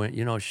phase where I went,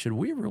 should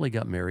we have really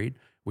got married?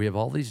 We have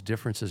all these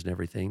differences and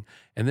everything.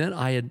 And then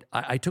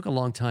I took a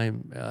long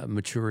time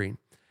maturing.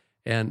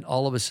 And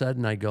all of a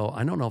sudden, I go,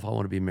 I don't know if I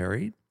want to be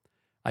married.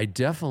 I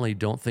definitely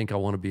don't think I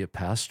want to be a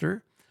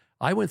pastor.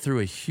 I went through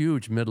a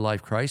huge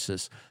midlife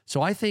crisis.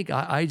 So I think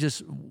I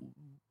just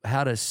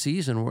had a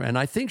season where, and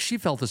I think she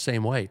felt the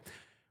same way.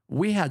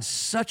 We had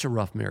such a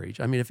rough marriage.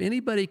 I mean, if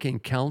anybody can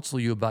counsel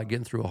you about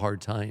getting through a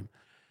hard time,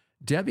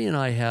 Debbie and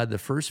I had the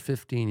first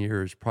 15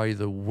 years, probably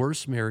the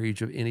worst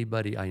marriage of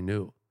anybody I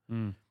knew.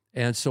 Mm.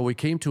 And so we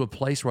came to a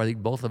place where I think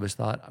both of us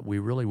thought, we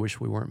really wish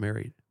we weren't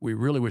married. We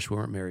really wish we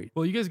weren't married.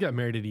 Well, you guys got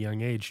married at a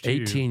young age, too.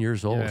 18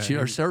 years old.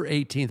 Yeah, It's her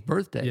 18th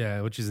birthday.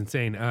 Yeah, which is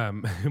insane.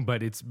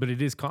 But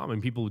it is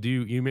common. People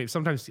do.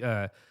 Sometimes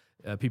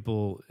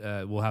people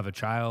will have a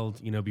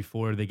child,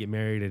 before they get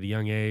married at a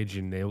young age,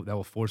 and that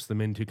will force them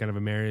into kind of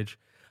a marriage.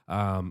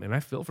 And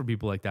I feel for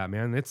people like that,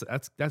 man.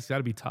 That's got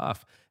to be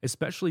tough,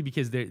 especially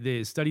because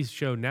the studies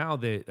show now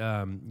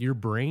that your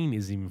brain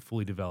isn't even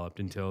fully developed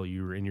until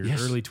you're in your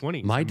early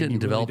 20s. Mine didn't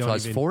develop until I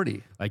was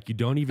 40. Like you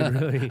don't even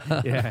really,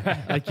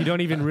 like you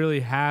don't even really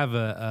have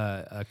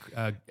a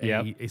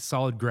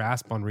solid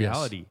grasp on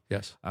reality.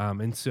 Yes.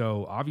 And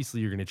so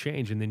obviously you're going to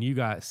change. And then you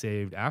got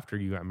saved after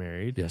you got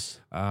married. Yes.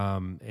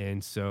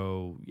 And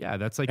so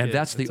that's like,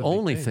 that's the a big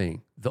only thing.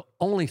 thing. The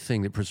only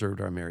thing that preserved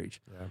our marriage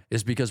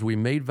is because we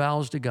made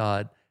vows to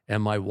God,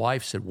 and my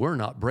wife said, we're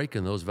not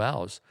breaking those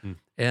vows.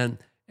 And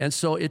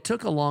so it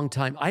took a long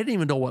time. I didn't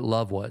even know what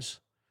love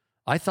was.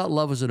 I thought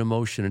love was an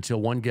emotion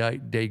until one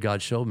day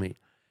God showed me.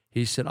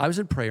 He said, I was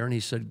in prayer, and he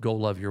said, go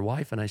love your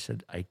wife. And I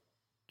said, I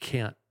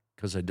can't,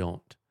 because I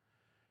don't.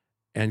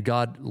 And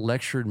God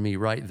lectured me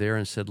right there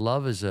and said,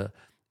 love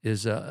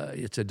it's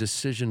a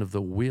decision of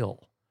the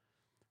will.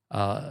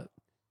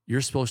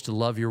 You're supposed to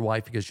love your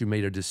wife because you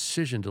made a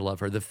decision to love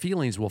her. The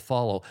feelings will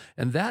follow.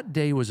 And that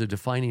day was a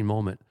defining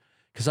moment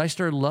because I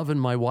started loving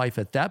my wife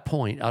at that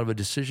point out of a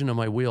decision of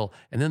my will,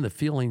 and then the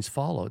feelings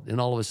followed.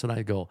 And all of a sudden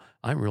I go,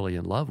 I'm really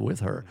in love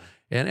with her.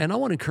 And I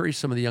want to encourage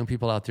some of the young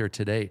people out there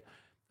today.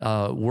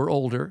 We're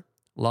older,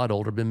 a lot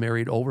older, been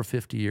married over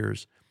 50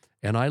 years.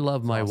 And I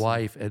love my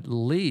wife at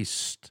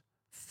least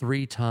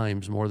 3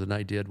 times more than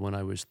I did when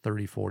I was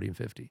 30, 40, and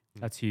 50.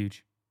 That's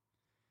huge.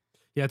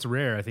 Yeah, it's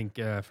rare, I think,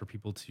 for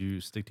people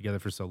to stick together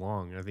for so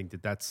long. I think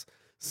that's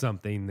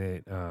something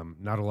that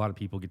not a lot of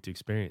people get to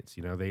experience.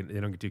 They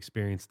don't get to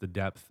experience the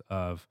depth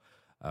of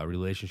a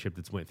relationship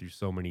that's went through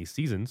so many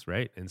seasons,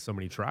 right? And so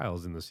many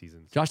trials in the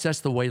seasons. Josh,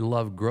 that's the way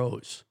love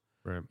grows.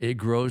 Right. It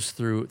grows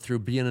through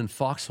being in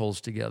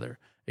foxholes together.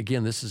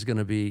 Again, this is going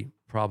to be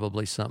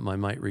probably something I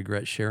might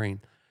regret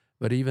sharing.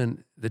 But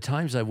even the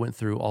times I went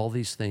through all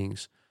these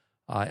things,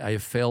 I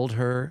have failed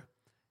her.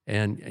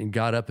 And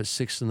got up at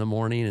 6 a.m.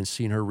 and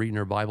seen her reading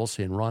her Bible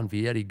saying, Ron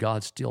Vietti,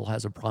 God still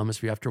has a promise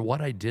for you after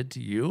what I did to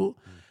you.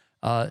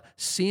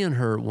 Seeing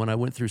her when I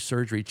went through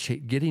surgery,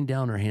 getting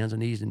down her hands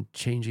and knees and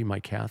changing my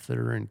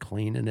catheter and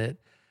cleaning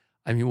it.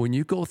 I mean, when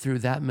you go through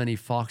that many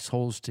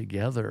foxholes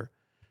together,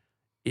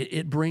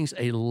 it brings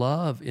a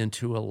love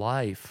into a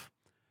life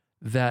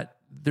that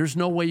there's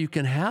no way you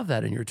can have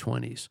that in your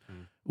 20s.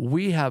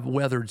 We have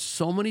weathered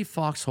so many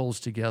foxholes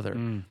together,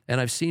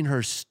 and I've seen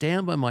her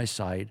stand by my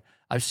side.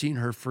 I've seen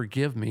her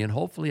forgive me, and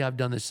hopefully I've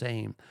done the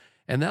same.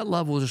 And that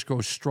love will just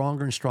grow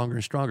stronger and stronger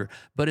and stronger.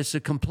 But it's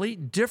a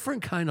complete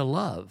different kind of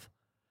love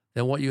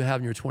than what you have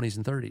in your 20s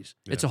and 30s.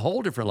 Yeah. It's a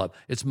whole different love.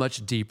 It's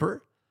much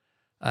deeper.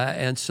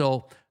 And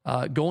so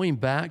going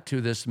back to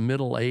this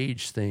middle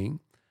age thing,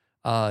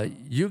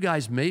 you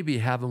guys maybe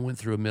haven't went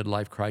through a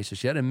midlife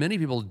crisis yet, and many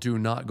people do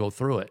not go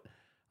through it.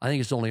 I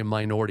think it's only a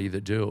minority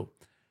that do.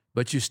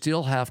 But you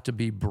still have to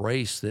be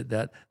braced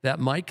that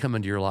might come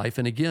into your life.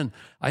 And again,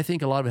 I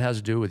think a lot of it has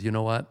to do with, you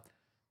know what?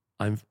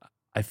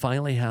 I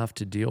finally have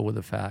to deal with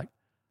the fact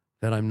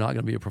that I'm not going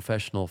to be a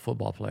professional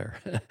football player.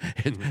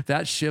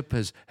 That ship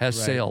has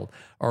sailed.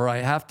 Or I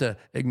have to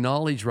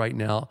acknowledge right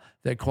now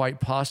that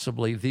quite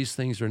possibly these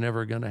things are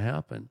never going to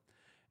happen.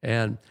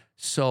 And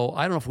so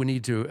I don't know if we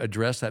need to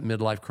address that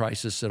midlife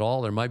crisis at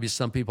all. There might be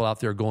some people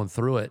out there going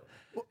through it.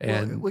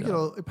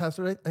 Well,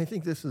 Pastor, I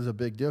think this is a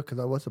big deal because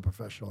I was a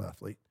professional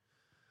athlete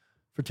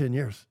for 10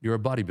 years. You're a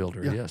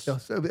bodybuilder, yes. Yeah.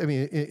 So, I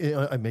mean,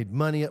 I made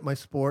money at my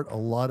sport, a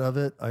lot of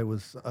it. I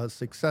was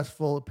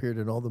successful, appeared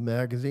in all the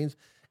magazines,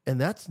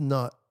 and that's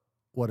not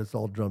what it's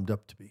all drummed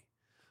up to be.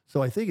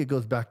 So I think it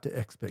goes back to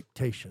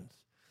expectations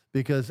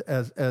because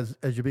as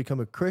you become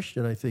a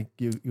Christian, I think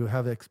you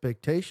have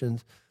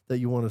expectations that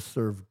you want to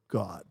serve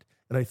God.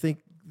 And I think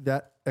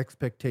that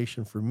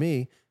expectation for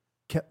me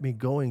kept me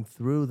going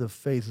through the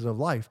phases of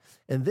life.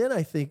 And then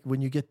I think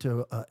when you get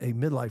to a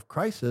midlife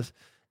crisis,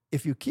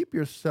 if you keep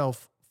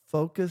yourself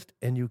focused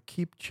and you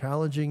keep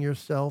challenging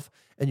yourself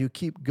and you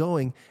keep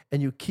going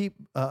and you keep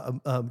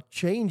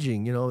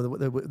changing,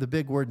 the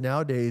big word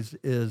nowadays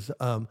is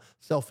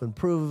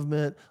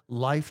self-improvement,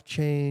 life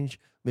change,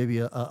 maybe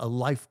a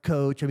life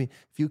coach. I mean,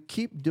 if you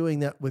keep doing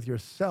that with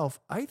yourself,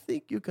 I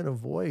think you can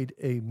avoid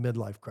a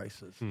midlife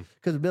crisis,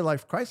 because a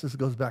midlife crisis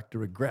goes back to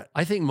regret.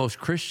 I think most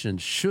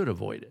Christians should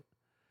avoid it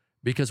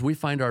because we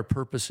find our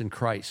purpose in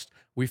Christ.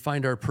 We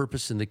find our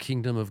purpose in the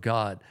kingdom of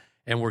God,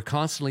 and we're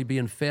constantly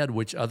being fed,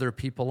 which other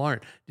people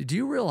aren't. Did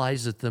you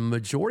realize that the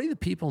majority of the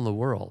people in the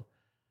world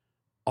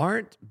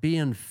aren't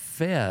being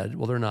fed?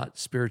 Well, they're not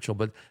spiritual,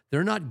 but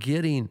they're not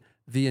getting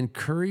the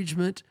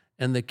encouragement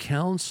and the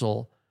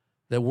counsel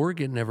that we're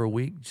getting every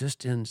week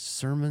just in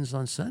sermons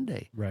on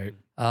Sunday. Right.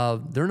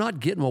 They're not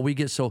getting what we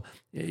get. So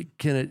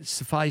can it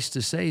suffice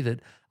to say that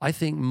I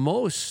think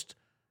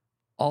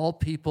all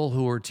people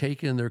who are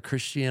taking their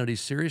Christianity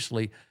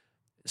seriously,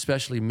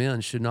 especially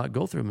men, should not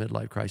go through a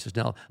midlife crisis.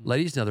 Now,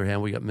 ladies, on the other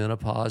hand, we got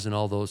menopause and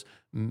all those,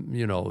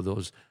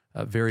 those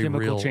very Chemical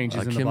real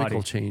changes in the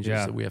body.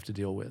 changes that we have to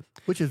deal with.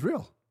 Which is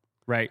real.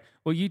 Right.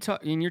 Well,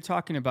 you're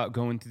talking about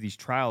going through these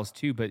trials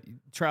too, but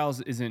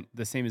trials isn't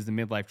the same as the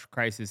midlife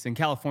crisis. In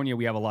California,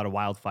 we have a lot of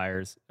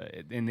wildfires,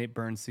 and it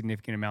burns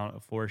significant amount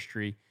of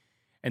forestry.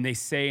 And they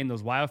say in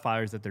those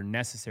wildfires that they're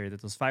necessary,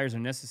 that those fires are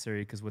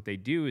necessary because what they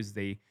do is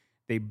they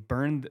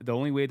burn. The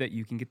only way that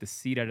you can get the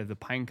seed out of the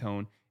pine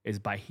cone is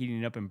by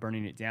heating it up and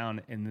burning it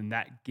down, and then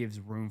that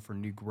gives room for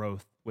new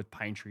growth with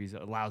pine trees.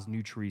 It allows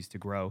new trees to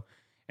grow.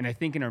 And I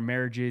think in our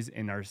marriages,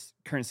 in our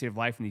current state of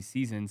life in these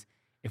seasons,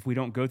 if we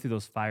don't go through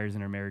those fires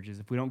in our marriages,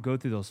 if we don't go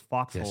through those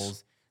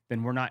foxholes,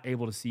 then we're not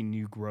able to see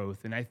new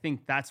growth. And I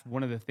think that's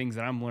one of the things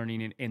that I'm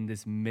learning in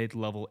this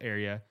mid-level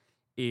area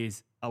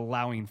is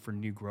allowing for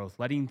new growth,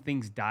 letting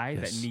things die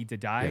that need to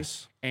die,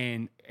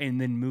 and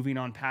then moving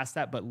on past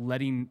that, but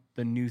letting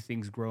the new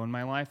things grow in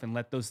my life and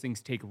let those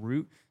things take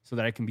root so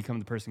that I can become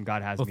the person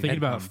God has me to thinking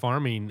become. about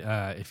farming,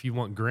 if you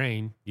want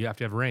grain, you have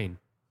to have rain.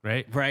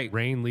 Right?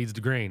 Rain leads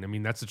to grain. I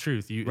mean, that's the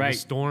truth. The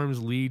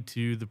storms lead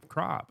to the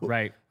crop.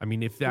 Right. I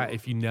mean,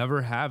 if you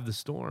never have the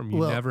storm, you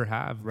never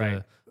have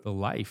the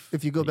life.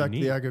 If you go back to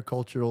the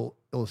agricultural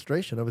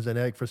illustration, I was in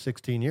ag for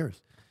 16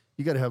 years.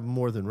 You got to have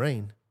more than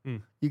rain.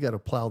 You got to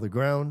plow the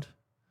ground.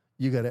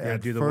 You got to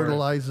add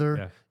fertilizer.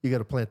 Yeah. You got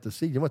to plant the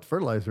seed. You know what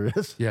fertilizer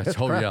is? Yeah, it's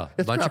crap.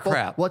 It's bunch of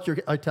crap. What's your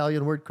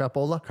Italian word?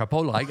 Crapola?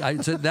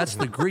 Crapola. So that's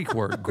the Greek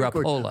word,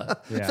 grapola.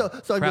 Yeah.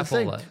 So I'm just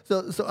saying.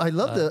 Crapola. So I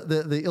love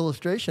the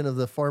illustration of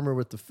the farmer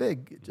with the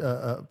fig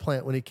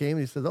plant when he came.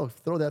 And he says, "Oh,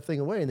 throw that thing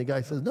away." And the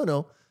guy says,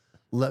 "No,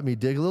 let me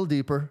dig a little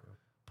deeper,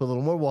 put a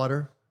little more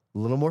water, a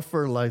little more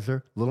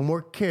fertilizer, a little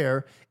more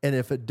care, and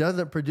if it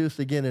doesn't produce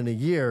again in a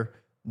year,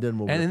 then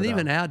we'll." And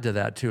even add to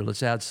that too.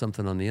 Let's add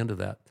something on the end of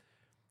that.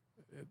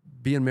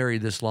 Being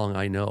married this long,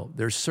 I know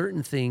there's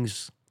certain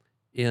things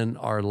in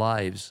our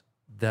lives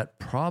that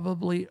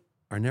probably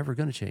are never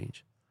going to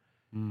change.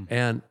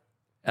 And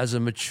as a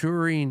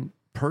maturing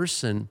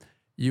person,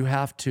 you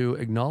have to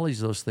acknowledge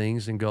those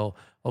things and go,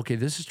 okay,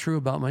 this is true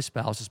about my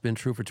spouse. It's been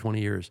true for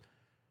 20 years.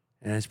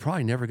 And it's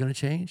probably never going to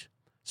change.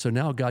 So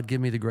now, God,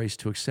 give me the grace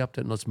to accept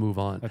it and let's move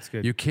on. That's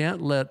good. You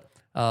can't let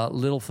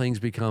little things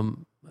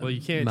become you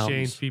can't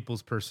mountains. change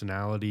people's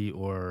personality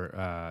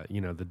or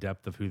the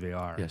depth of who they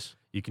are. Yes.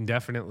 You can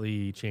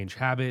definitely change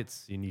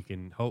habits, and you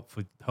can hope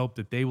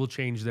that they will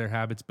change their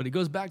habits. But it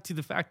goes back to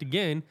the fact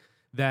again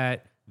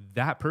that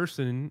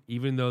person,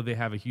 even though they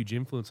have a huge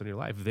influence on your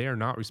life, they are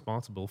not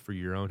responsible for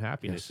your own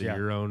happiness and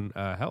your own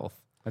health.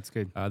 That's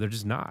good. They're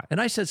just not. And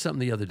I said something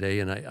the other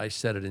day, and I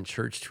said it in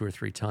church 2 or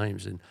 3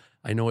 times, and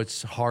I know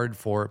it's hard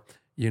for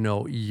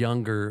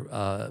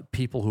younger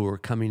people who are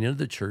coming into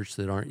the church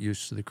that aren't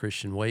used to the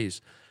Christian ways.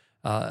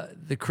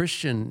 The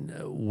Christian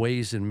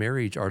ways in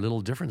marriage are a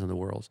little different than the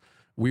world's.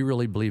 We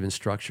really believe in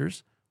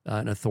structures,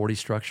 an authority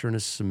structure and a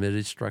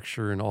submitted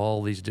structure and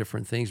all these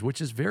different things, which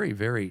is very,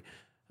 very,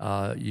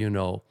 taught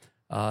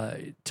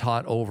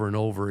over and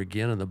over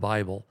again in the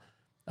Bible.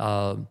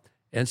 And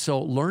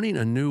so learning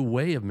a new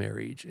way of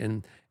marriage.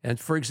 And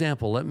for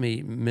example, let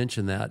me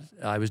mention that.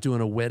 I was doing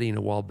a wedding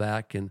a while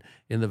back, and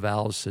in the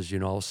vows says,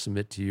 I'll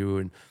submit to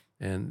you.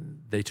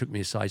 And they took me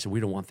aside and said, we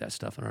don't want that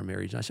stuff in our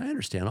marriage. And I said, I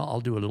understand. I'll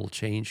do a little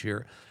change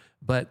here.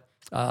 But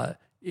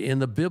in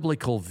the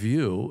biblical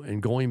view, and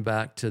going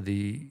back to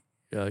the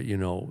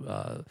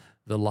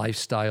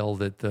lifestyle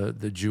that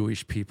the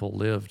Jewish people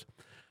lived,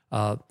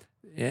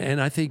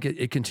 and I think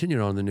it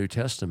continued on in the New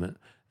Testament.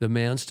 The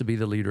man's to be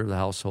the leader of the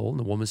household, and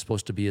the woman's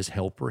supposed to be his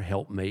helper,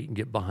 helpmate, and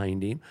get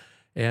behind him.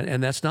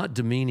 And that's not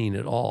demeaning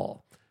at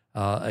all.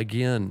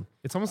 Again,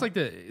 it's almost like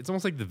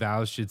the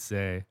vows should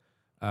say,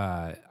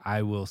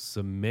 I will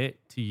submit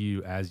to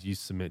you as you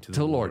submit to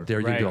the Lord.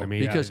 There you go. I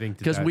mean, because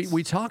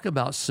we talk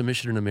about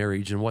submission in a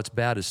marriage, and what's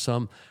bad is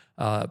some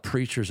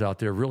preachers out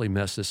there really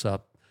mess this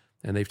up.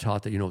 and they've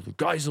taught that, the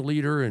guy's a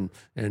leader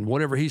and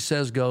whatever he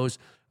says goes.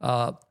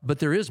 But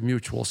there is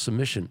mutual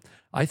submission.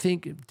 I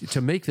think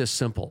to make this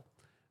simple,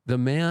 the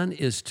man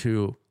is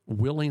to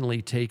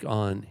willingly take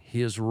on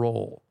his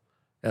role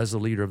as the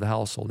leader of the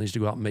household. He needs to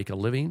go out and make a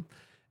living,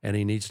 and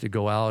he needs to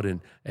go out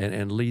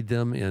and lead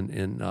them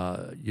in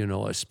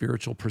a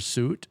spiritual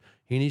pursuit.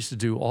 He needs to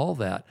do all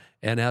that.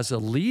 And as a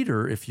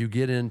leader, if you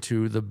get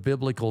into the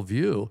biblical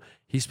view,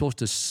 he's supposed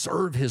to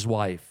serve his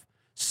wife,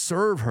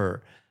 serve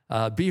her,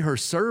 be her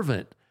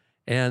servant.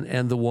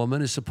 And the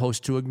woman is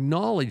supposed to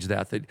acknowledge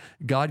that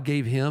God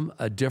gave him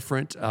a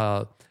different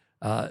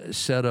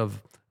set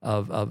of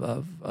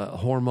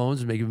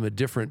hormones, make him a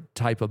different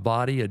type of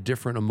body, a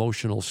different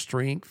emotional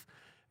strength.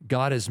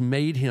 God has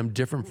made him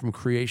different from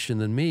creation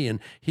than me,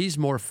 and he's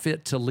more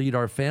fit to lead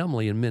our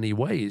family in many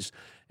ways.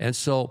 And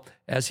so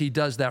as he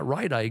does that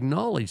right, I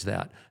acknowledge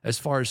that. As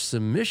far as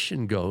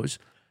submission goes,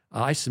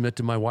 I submit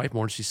to my wife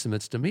more than she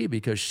submits to me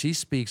because she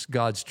speaks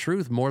God's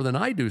truth more than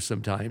I do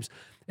sometimes.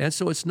 And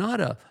so it's not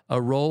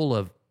a role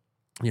of,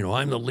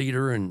 I'm the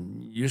leader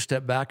and you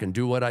step back and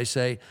do what I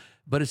say,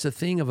 but it's a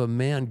thing of a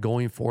man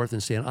going forth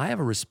and saying, I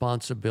have a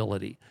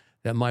responsibility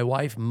that my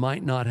wife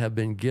might not have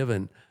been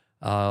given,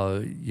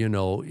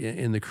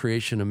 in the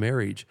creation of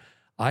marriage.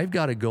 I've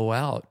got to go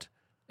out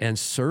and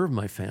serve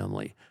my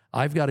family.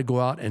 I've got to go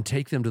out and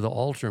take them to the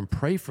altar and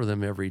pray for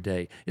them every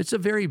day. It's a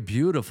very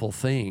beautiful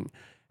thing.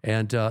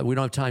 And we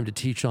don't have time to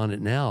teach on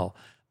it now,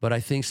 but I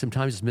think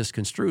sometimes it's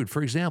misconstrued.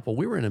 For example,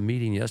 we were in a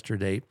meeting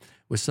yesterday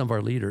with some of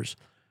our leaders,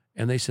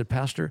 and they said,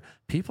 Pastor,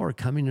 people are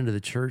coming into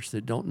the church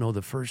that don't know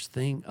the first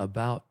thing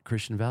about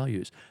Christian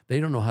values. They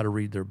don't know how to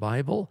read their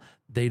Bible.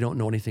 They don't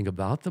know anything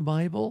about the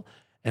Bible.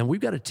 And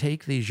we've got to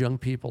take these young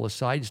people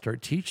aside and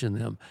start teaching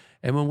them.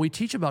 And when we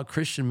teach about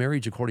Christian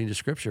marriage according to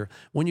Scripture,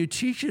 when you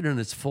teach it in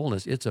its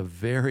fullness, it's a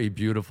very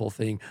beautiful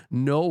thing.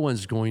 No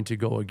one's going to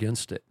go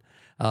against it.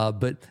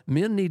 But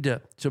men need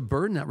to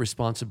burden that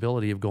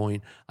responsibility of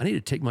going, I need to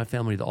take my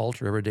family to the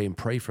altar every day and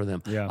pray for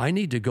them. Yeah. I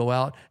need to go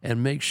out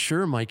and make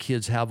sure my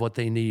kids have what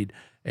they need.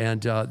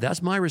 And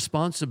that's my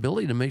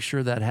responsibility to make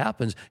sure that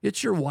happens.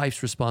 It's your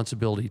wife's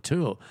responsibility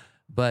too.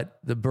 But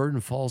the burden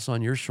falls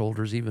on your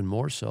shoulders even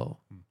more so.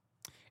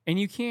 And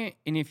you can't.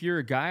 And if you're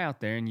a guy out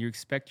there and you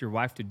expect your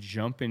wife to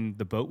jump in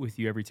the boat with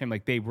you every time,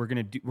 like, babe, we're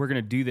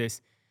gonna do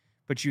this,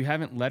 but you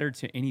haven't led her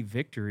to any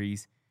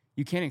victories,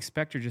 you can't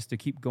expect her just to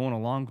keep going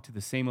along to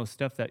the same old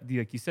stuff that,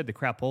 like you said, the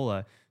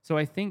crapola. So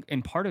I think,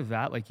 and part of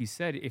that, like you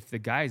said, if the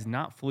guy is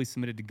not fully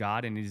submitted to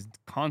God and is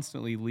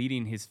constantly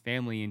leading his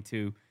family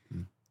into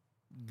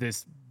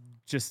this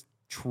just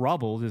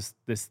trouble, this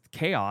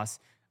chaos,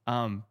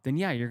 then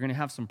yeah, you're going to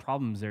have some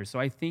problems there. So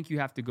I think you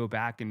have to go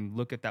back and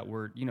look at that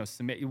word,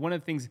 submit. One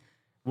of the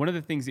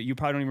things that you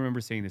probably don't even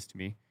remember saying this to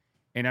me,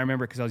 and I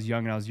remember because I was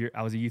young and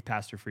I was a youth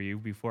pastor for you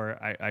before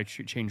I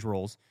changed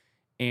roles,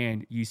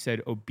 and you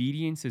said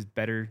obedience is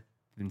better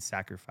than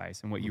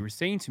sacrifice. And what you were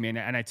saying to me,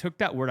 and I took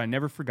that word, I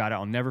never forgot it,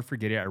 I'll never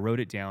forget it. I wrote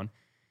it down,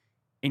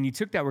 and you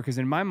took that word because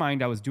in my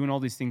mind I was doing all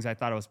these things I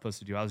thought I was supposed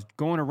to do. I was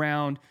going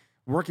around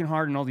working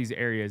hard in all these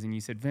areas, and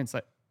you said, Vince,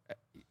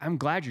 I'm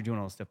glad you're doing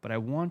all this stuff, but I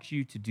want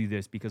you to do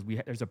this because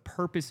there's a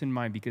purpose in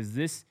mind, because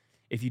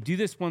if you do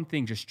this one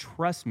thing, just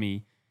trust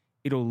me,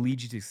 it'll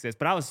lead you to success.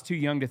 But I was too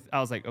young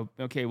I was like, oh,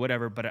 okay,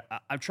 whatever. But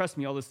I trust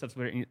me, all this stuff's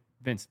better.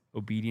 Vince,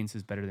 obedience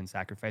is better than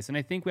sacrifice. And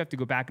I think we have to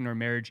go back in our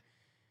marriage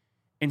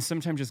and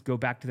sometimes just go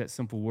back to that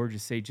simple word,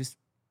 just say,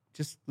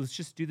 let's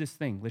just do this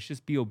thing. Let's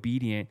just be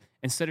obedient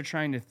instead of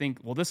trying to think,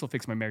 well, this will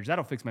fix my marriage.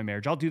 That'll fix my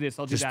marriage. I'll do this.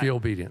 I'll do that. Just be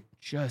obedient.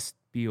 Just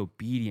be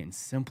obedient.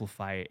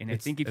 Simplify it. And I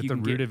think if at you the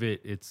can root of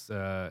it, it's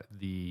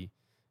the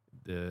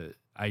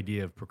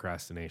idea of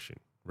procrastination,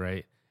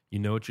 right? You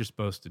know what you're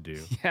supposed to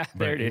do. Yeah, but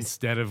there it is.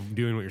 Instead of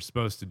doing what you're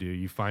supposed to do,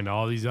 you find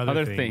all these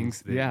other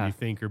things that yeah. you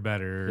think are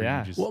better. Yeah.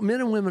 And you just, Well,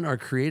 men and women are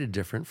created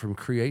different from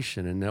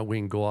creation, and now we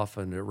can go off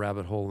on a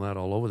rabbit hole and that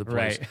all over the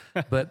place.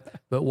 Right.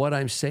 but what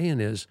I'm saying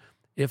is,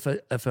 if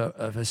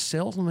a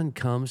salesman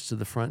comes to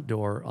the front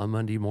door on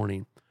Monday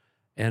morning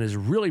and is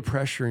really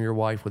pressuring your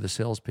wife with a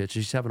sales pitch,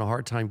 she's having a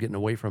hard time getting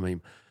away from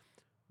him,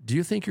 do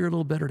you think you're a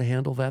little better to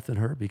handle that than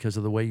her because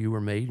of the way you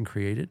were made and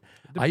created?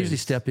 I usually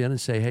step in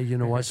and say, hey, you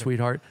know what,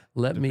 sweetheart,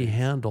 let me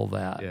handle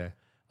that.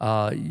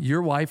 yeah.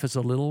 Your wife is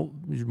a little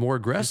more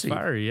aggressive. She's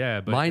fiery,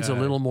 yeah. But, Mine's a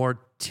little more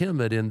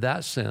timid in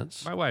that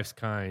sense. My wife's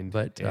kind,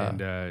 But,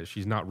 and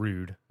she's not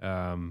rude.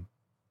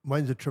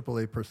 Mine's a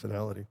AAA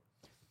personality.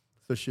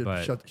 So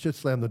But- she'd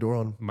slam the door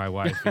on. My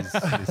wife is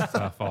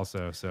tough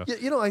also. So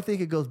Yeah, I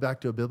think it goes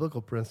back to a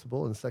biblical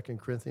principle in 2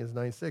 Corinthians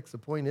 9:6. The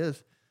point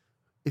is,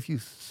 if you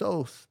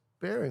sow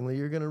sparingly,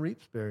 you're going to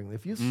reap sparingly.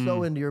 If you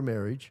sow into your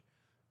marriage,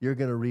 you're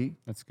going to reap.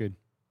 That's good.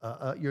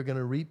 You're going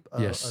to reap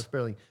Yes.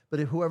 sparingly. But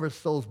if whoever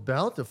sows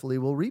bountifully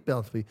will reap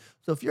bountifully.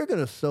 So if you're going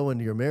to sow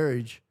into your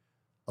marriage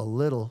a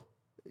little,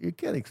 you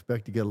can't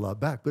expect to get a lot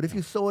back. But if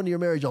you sow into your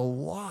marriage a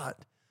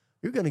lot,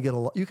 you're going to get a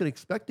lot. You can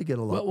expect to get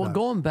a lot. Well, back.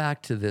 going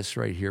back to this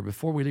right here,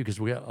 before we leave, because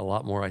we got a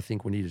lot more I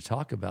think we need to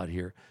talk about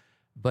here.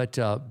 But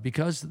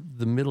because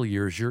the middle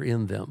years, you're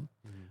in them.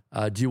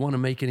 Do you want to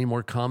make any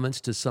more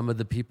comments to some of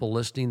the people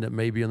listening that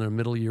may be in their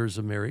middle years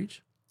of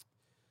marriage?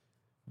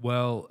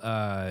 Well,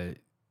 I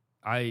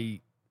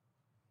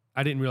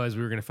didn't realize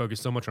we were going to focus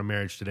so much on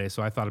marriage today,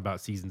 so I thought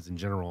about seasons in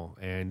general.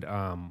 And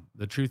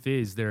the truth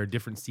is, there are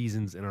different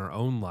seasons in our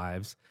own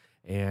lives,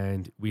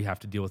 and we have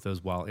to deal with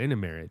those while in a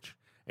marriage.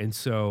 And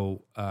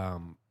so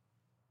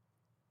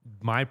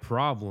my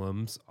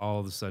problems all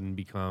of a sudden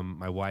become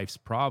my wife's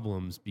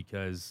problems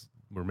because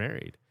we're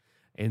married.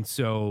 And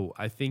so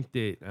I think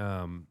that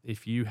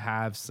if you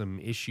have some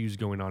issues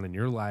going on in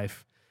your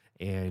life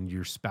and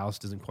your spouse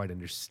doesn't quite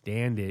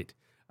understand it,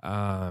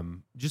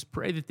 just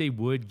pray that they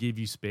would give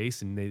you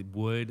space and they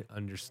would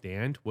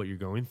understand what you're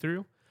going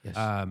through. Yes.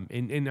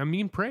 And I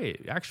mean, pray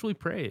it. Actually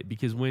pray it,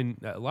 because when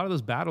a lot of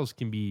those battles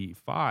can be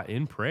fought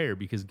in prayer,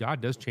 because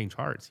God does change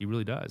hearts. He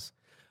really does.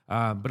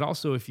 But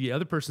also, if the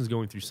other person's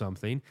going through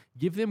something,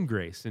 give them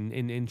grace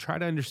and try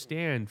to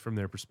understand from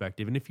their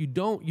perspective. And if you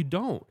don't, you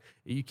don't.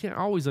 You can't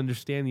always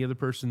understand the other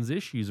person's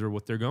issues or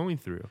what they're going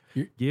through.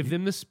 Give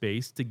them the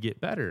space to get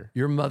better.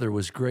 Your mother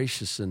was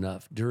gracious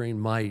enough during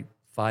my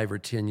 5 or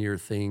 10 year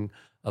thing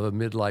of a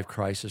midlife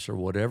crisis or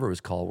whatever it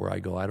was called, where I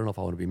go, I don't know if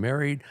I want to be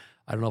married.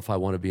 I don't know if I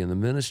want to be in the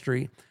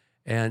ministry.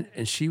 And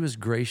she was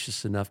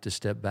gracious enough to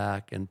step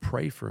back and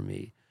pray for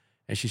me.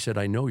 And she said,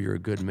 I know you're a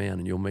good man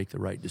and you'll make the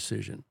right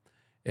decision.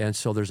 And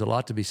so there's a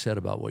lot to be said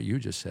about what you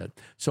just said.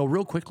 So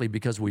real quickly,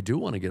 because we do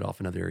want to get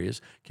off in other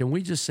areas, can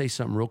we just say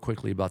something real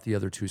quickly about the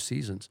other 2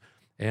 seasons?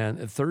 And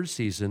the third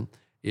season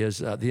is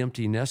the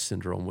empty nest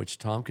syndrome, which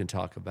Tom can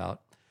talk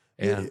about.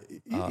 And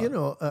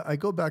I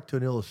go back to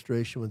an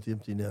illustration with the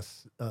empty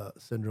nest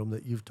syndrome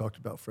that you've talked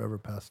about forever,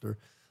 Pastor,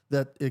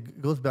 that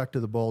it goes back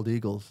to the bald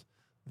eagles.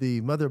 The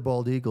mother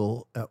bald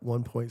eagle at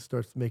one point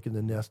starts making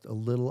the nest a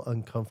little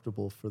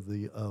uncomfortable for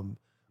the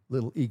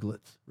little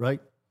eaglets,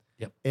 right?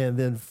 Yep. And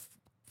then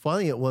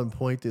finally, at one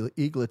point, the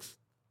eaglets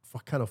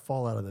kind of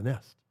fall out of the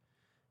nest.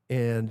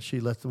 And she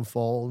lets them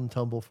fall and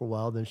tumble for a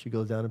while. Then she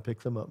goes down and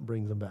picks them up and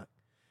brings them back.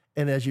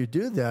 And as you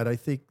do that, I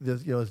think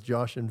this, as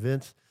Josh and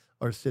Vince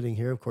are sitting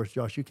here, of course,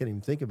 Josh, you can't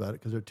even think about it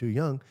because they're too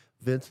young.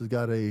 Vince has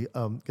got a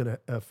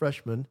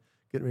freshman,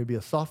 getting ready to be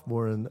a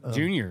sophomore and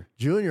Junior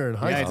in high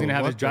school. Yeah, he's going to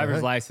have his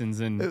driver's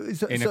license in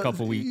a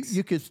couple weeks.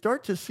 You could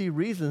start to see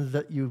reasons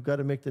that you've got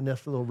to make the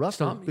nest a little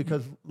rougher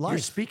because life. You're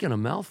speaking a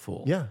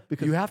mouthful. Yeah,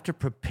 because you have to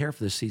prepare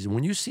for this season.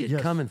 When you see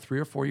it coming 3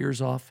 or 4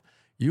 years off,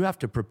 you have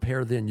to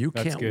prepare then. You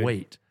can't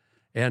wait.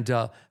 And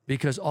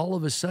because all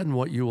of a sudden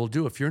what you will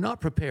do, if you're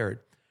not prepared,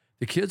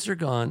 the kids are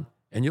gone,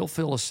 and you'll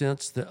feel a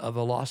sense of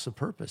a loss of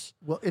purpose.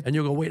 And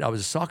you'll go, wait, I was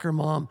a soccer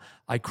mom.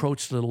 I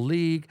coached Little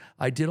League.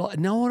 I did all.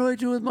 Now what do I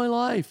do with my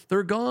life?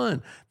 They're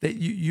gone. That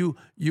you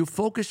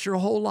focused your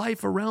whole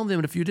life around them.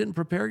 And if you didn't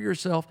prepare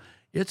yourself,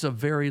 it's a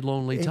very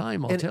lonely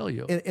time, I'll tell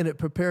you. And it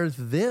prepares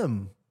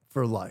them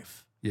for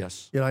life.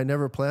 Yes. I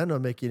never planned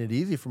on making it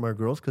easy for my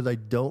girls because I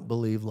don't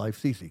believe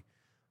life's easy.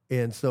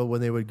 And so when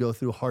they would go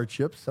through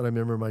hardships, and I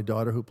remember my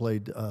daughter who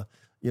played,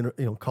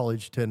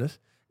 college tennis,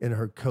 and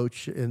her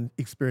coach and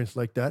experience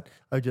like that,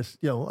 I just,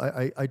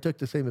 I took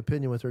the same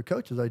opinion with her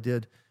coach as I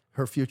did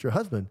her future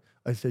husband.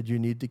 I said, you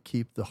need to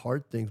keep the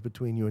hard things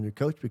between you and your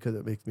coach because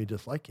it makes me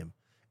dislike him,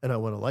 and I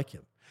want to like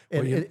him.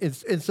 And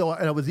so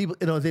I was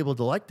able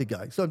to like the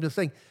guy. So I'm just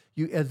saying,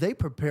 as they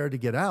prepare to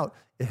get out,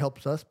 it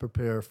helps us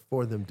prepare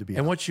for them to be out.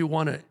 And what you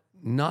want to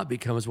not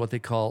become is what they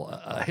call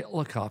a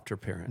helicopter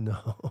parent.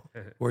 No.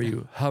 Where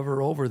you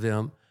hover over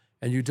them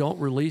and you don't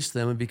release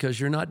them, and because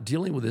you're not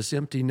dealing with this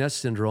empty nest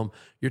syndrome,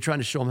 you're trying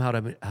to show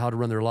them how to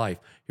run their life.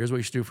 Here's what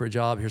you should do for a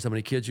job. Here's how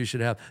many kids you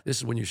should have. This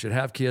is when you should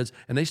have kids.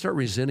 And they start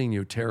resenting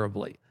you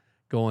terribly,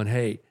 going,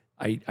 hey,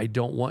 I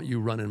don't want you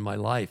running my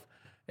life.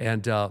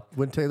 And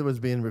when Taylor was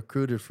being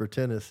recruited for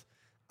tennis,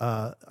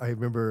 I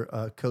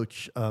remember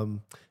Coach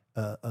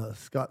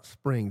Scott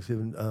Springs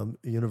in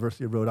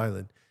University of Rhode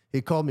Island.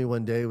 He called me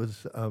one day. It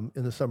was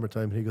in the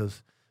summertime. And he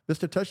goes,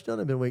 Mr. Touchdown,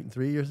 I've been waiting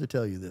 3 years to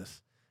tell you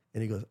this.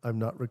 And he goes, I'm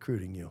not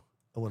recruiting you.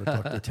 I want to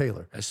talk to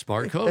Taylor. A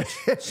smart coach.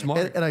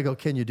 Smart. And I go,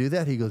 can you do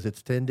that? He goes,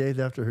 it's 10 days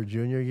after her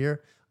junior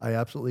year. I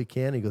absolutely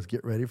can. He goes,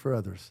 get ready for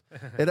others.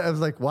 And I was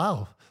like,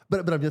 wow.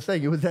 But I'm just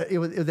saying, it was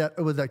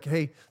like,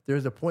 hey,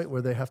 there's a point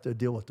where they have to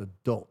deal with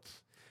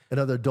adults. And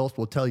other adults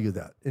will tell you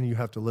that. And you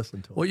have to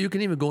listen to them. Well, you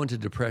can even go into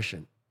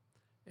depression.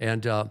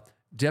 And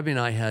Debbie and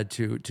I had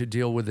to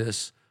deal with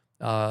this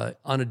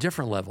on a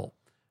different level.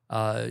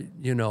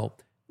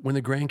 When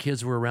the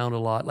grandkids were around a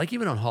lot, like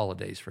even on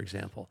holidays, for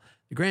example,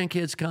 the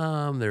grandkids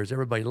come, there's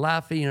everybody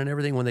laughing and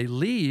everything. When they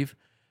leave,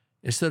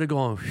 instead of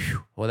going,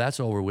 well,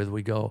 that's over with,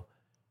 we go,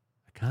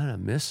 I kind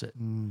of miss it,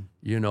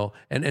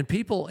 And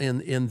people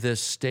in this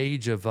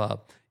stage of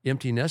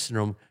empty nest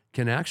syndrome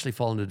can actually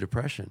fall into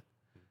depression,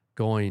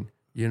 going,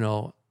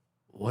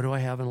 what do I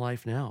have in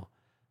life now?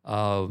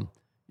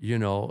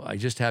 I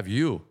just have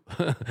you.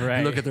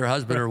 Right. Look at their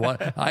husband or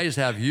what. I just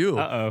have you.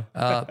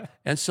 Uh-oh.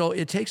 And so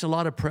it takes a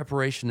lot of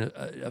preparation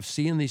of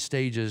seeing these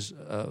stages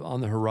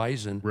on the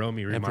horizon.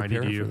 Romy and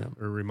reminded preparing you for them.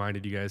 or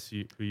reminded you guys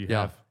who you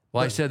Yeah. have.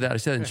 Well, I said that. I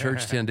said in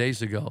church 10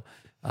 days ago.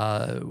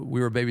 We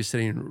were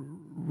babysitting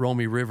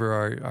Romy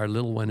River, our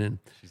little one, and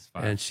She's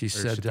 5. and she Or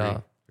said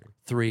she's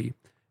 3.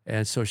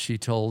 And so she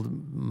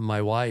told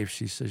my wife,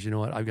 she says, you know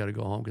what, I've got to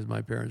go home because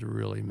my parents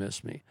really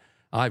miss me.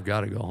 I've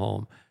got to go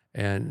home.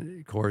 And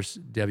of course,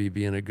 Debbie,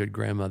 being a good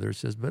grandmother,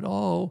 says, but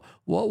oh,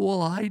 what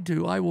will I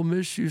do? I will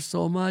miss you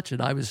so much.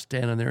 And I was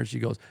standing there and she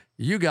goes,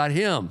 you got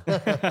him.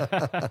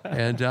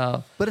 And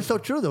But it's so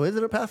true, though,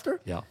 isn't it,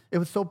 Pastor? Yeah. It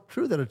was so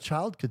true that a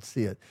child could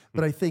see it.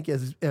 But I think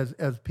as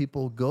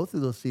people go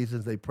through those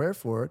seasons, they pray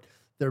for it,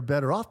 they're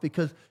better off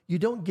because you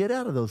don't get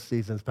out of those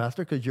seasons,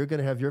 Pastor, because you're going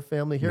to have your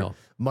family here. No.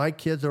 My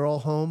kids are all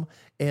home.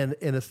 And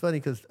it's funny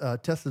because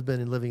Tessa's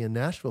been living in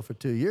Nashville for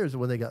 2 years.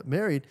 And when they got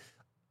married,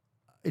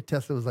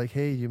 Tessa was like,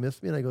 hey, you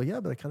miss me? And I go, yeah,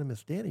 but I kind of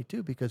miss Danny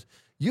too because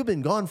you've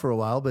been gone for a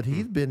while, but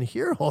he's been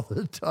here all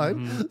the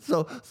time.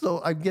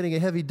 So I'm getting a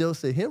heavy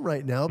dose of him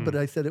right now. But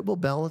I said, it will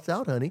balance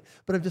out, honey.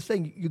 But I'm just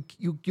saying,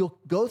 you'll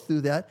go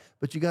through that.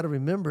 But you got to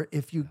remember,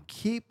 if you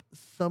keep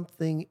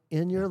something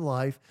in your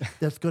life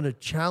that's going to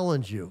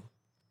challenge you,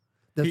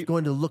 that's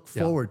going to look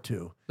forward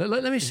to.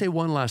 let me say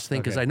one last thing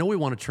because Okay. I know we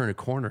want to turn a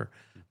corner,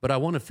 but I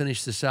want to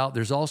finish this out.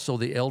 There's also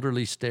the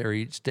elderly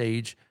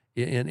stage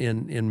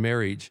in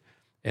marriage.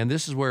 And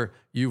this is where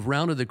you've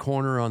rounded the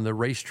corner on the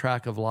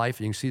racetrack of life.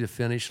 You can see the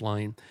finish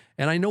line.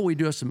 And I know we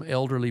do have some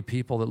elderly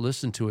people that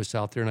listen to us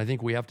out there, and I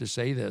think we have to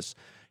say this.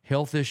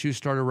 Health issues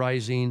start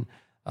arising.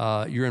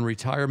 You're in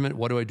retirement.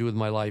 What do I do with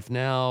my life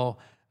now?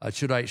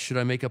 Should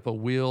I make up a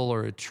will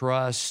or a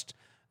trust?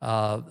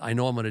 I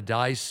know I'm going to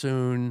die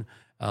soon.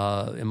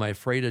 Am I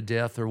afraid of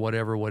death or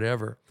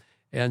whatever?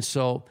 And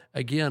so,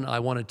 again,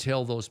 I want to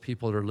tell those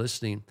people that are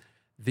listening,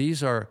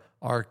 these are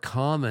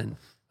common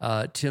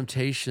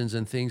temptations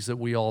and things that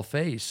we all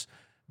face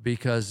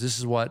because this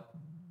is what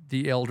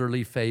the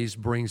elderly phase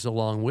brings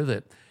along with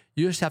it.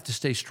 You just have to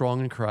stay strong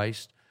in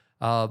Christ.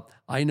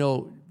 I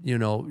know,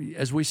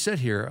 as we sit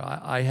here,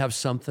 I have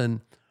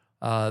something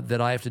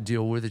that I have to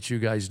deal with that you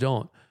guys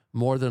don't.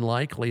 More than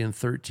likely in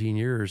 13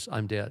 years,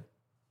 I'm dead.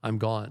 I'm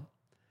gone.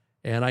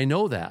 And I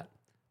know that.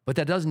 But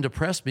that doesn't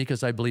depress me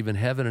because I believe in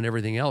heaven and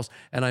everything else.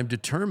 And I'm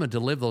determined to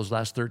live those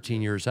last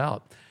 13 years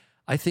out.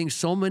 I think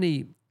so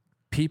many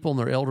people in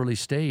their elderly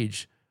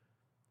stage,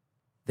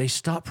 they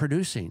stop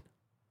producing.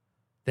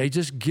 They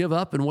just give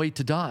up and wait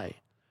to die.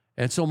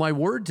 And so my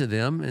word to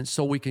them, and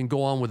so we can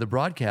go on with the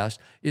broadcast,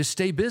 is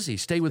stay busy,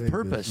 stay with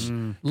purpose.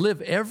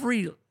 Live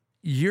every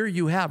year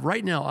you have.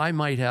 Right now, I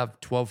might have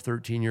 12,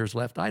 13 years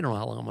left. I don't know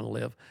how long I'm going to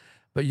live.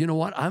 But you know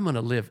what? I'm going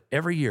to live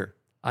every year.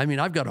 I mean,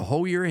 I've got a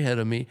whole year ahead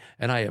of me,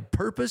 and I have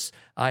purpose.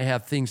 I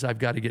have things I've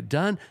got to get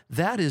done.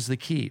 That is the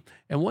key.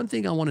 And one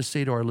thing I want to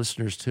say to our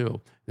listeners,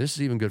 too, this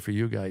is even good for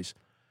you guys.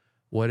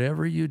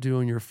 Whatever you do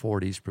in your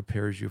 40s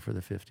prepares you for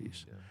the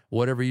 50s. Yeah.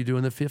 Whatever you do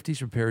in the 50s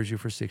prepares you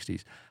for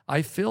 60s.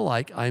 I feel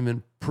like I'm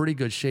in pretty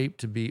good shape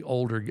to be an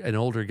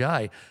older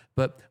guy,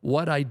 but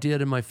what I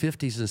did in my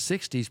 50s and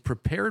 60s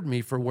prepared me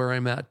for where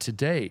I'm at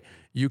today.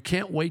 You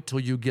can't wait till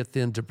you get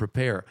then to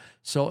prepare.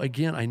 So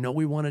again, I know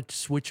we want to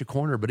switch a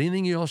corner, but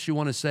anything else you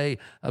want to say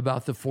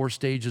about the 4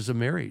 stages of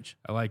marriage?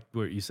 I like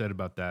what you said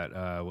about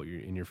that. What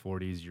you're in your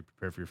 40s, you're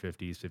prepared for your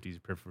 50s, 50s, you're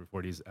prepared for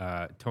your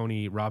 40s.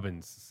 Tony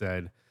Robbins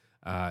said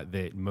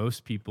that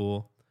most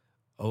people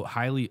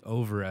highly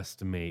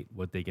overestimate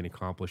what they can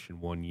accomplish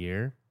in 1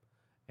 year,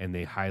 and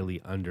they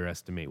highly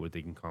underestimate what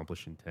they can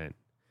accomplish in 10.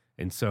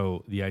 And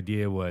so the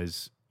idea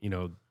was,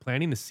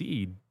 planting the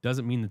seed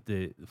doesn't mean that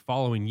the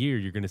following year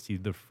you're going to see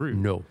the fruit.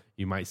 No.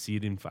 You might see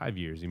it in 5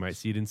 years. You might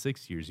see it in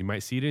 6 years. You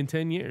might see it in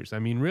 10 years. I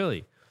mean,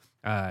 really,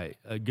 a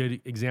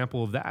good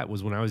example of that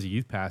was when I was a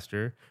youth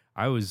pastor.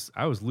 I was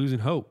losing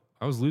hope.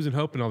 I was losing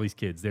hope in all these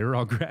kids. They were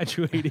all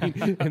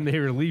graduating and they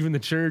were leaving the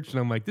church. And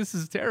I'm like, this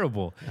is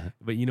terrible.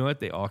 But you know what?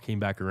 They all came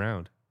back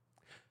around.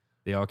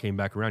 They all came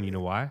back around. You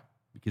know why?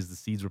 Because the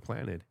seeds were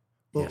planted.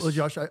 Well, Yes. well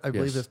Josh, I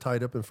believe Yes. it's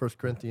tied up in 1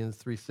 Corinthians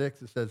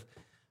 3:6. It says,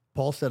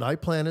 Paul said, I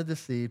planted the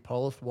seed,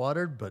 Apollos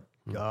watered, but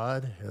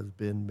God has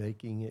been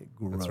making it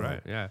grow. That's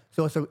right. Yeah.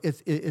 So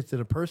it's in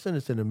a person,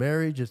 it's in a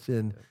marriage, it's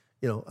in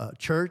a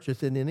church,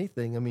 it's in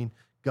anything. I mean,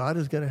 God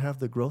is going to have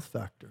the growth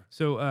factor.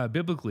 So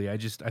biblically, I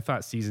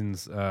thought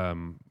seasons.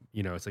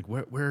 It's like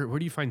where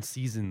do you find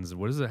seasons?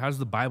 What is it? How does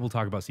the Bible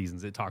talk about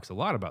seasons? It talks a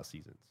lot about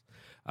seasons.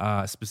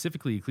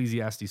 Specifically,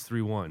 Ecclesiastes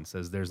 3:1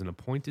 says there's an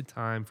appointed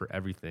time for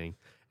everything,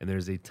 and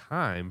there's a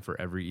time for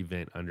every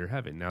event under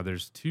heaven. Now,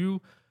 there's 2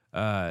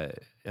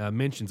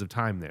 mentions of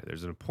time there.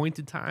 There's an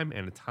appointed time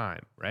and a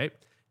time, right?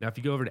 Now, if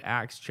you go over to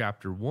Acts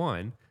chapter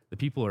 1, the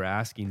people are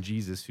asking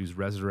Jesus, who's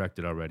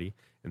resurrected already,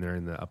 and they're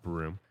in the upper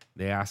room.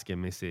 They ask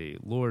him, they say,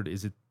 Lord,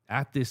 is it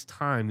at this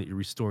time that you're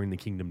restoring the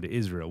kingdom to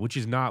Israel? Which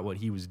is not what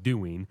he was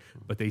doing,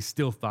 but they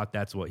still thought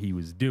that's what he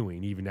was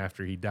doing, even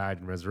after he died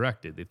and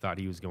resurrected. They thought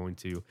he was going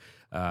to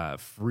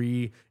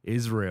free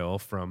Israel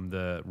from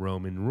the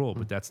Roman rule,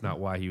 but that's not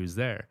why he was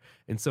there.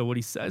 And so what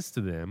he says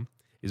to them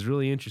is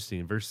really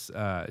interesting. In verse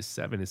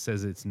 7, it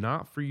says, it's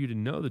not for you to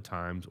know the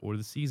times or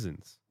the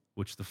seasons,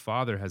 which the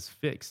Father has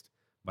fixed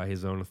by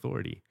his own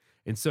authority.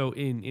 And so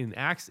in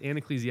Acts and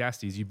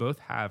Ecclesiastes, you both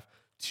have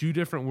 2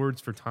 different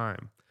words for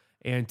time.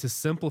 And to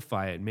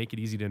simplify it and make it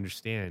easy to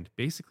understand,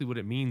 basically what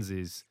it means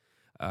is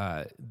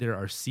there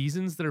are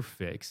seasons that are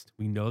fixed.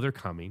 We know they're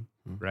coming,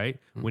 right?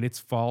 When it's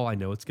fall, I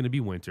know it's going to be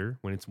winter.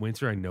 When it's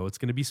winter, I know it's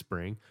going to be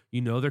spring.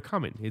 You know they're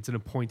coming. It's an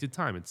appointed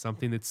time. It's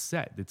something that's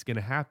set, that's going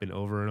to happen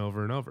over and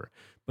over and over.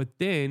 But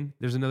then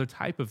there's another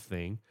type of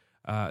thing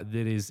that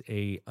is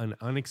an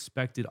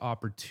unexpected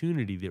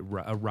opportunity that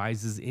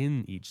arises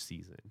in each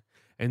season.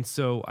 And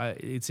so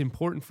it's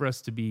important for us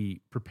to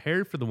be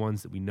prepared for the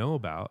ones that we know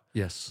about.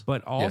 Yes.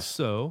 But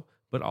also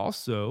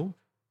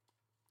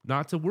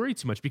not to worry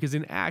too much, because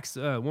in Acts,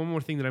 one more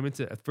thing that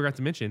I forgot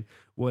to mention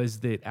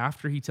was that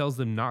after he tells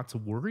them not to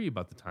worry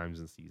about the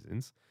times and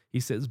seasons, he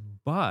says,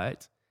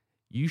 "But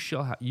you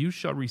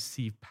shall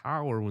receive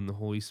power when the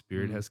Holy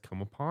Spirit has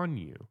come upon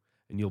you,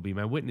 and you'll be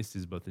my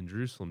witnesses both in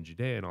Jerusalem,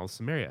 Judea, and all of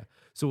Samaria."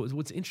 So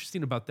what's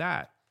interesting about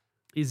that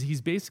is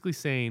he's basically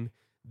saying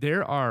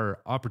there are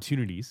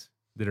opportunities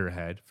that are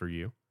ahead for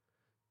you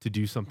to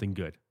do something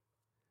good.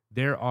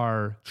 There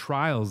are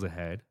trials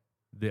ahead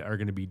that are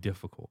going to be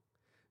difficult.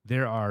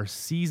 There are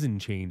season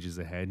changes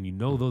ahead, and you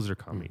know those are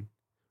coming,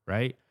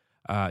 right?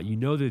 You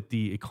know that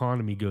the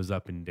economy goes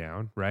up and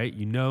down, right?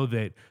 You know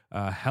that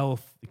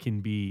health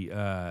can be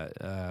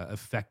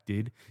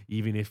affected.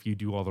 Even if you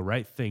do all the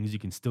right things, you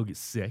can still get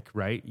sick,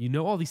 right? You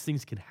know all these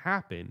things can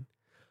happen,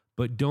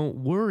 but don't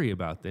worry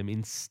about them.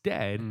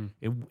 Instead,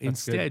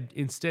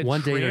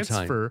 One day at a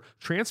time.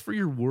 transfer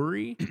your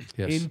worry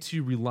Yes.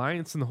 into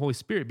reliance on the Holy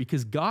Spirit,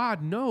 because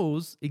God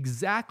knows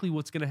exactly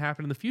what's going to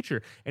happen in the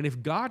future. And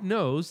if God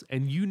knows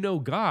and you know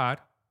God,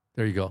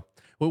 There you go.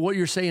 Well, what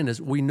you're saying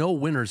is we know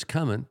winter's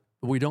coming,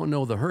 but we don't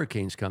know the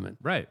hurricane's coming.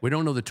 Right. We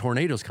don't know the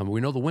tornadoes coming. We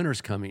know the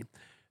winter's coming.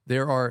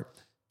 There are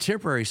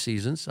temporary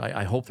seasons.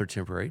 I hope they're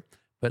temporary.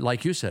 But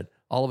like you said,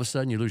 all of a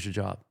sudden you lose your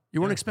job. You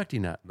weren't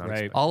expecting that. Not Right.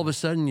 expecting. All of a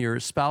sudden your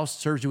spouse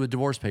serves you with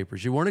divorce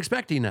papers. You weren't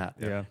expecting that.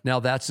 Yeah.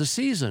 Now that's a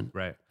season.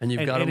 Right. And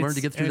you've got to learn it's-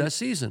 to get through that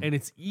season. And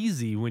it's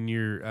easy when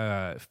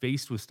you're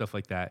faced with stuff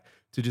like that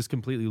to just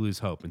completely lose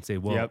hope and say,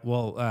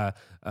 well,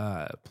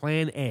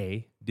 plan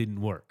A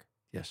didn't work,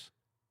 Yes.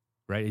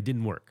 right? It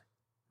didn't work.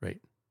 Right.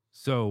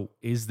 So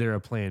is there a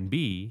plan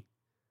B?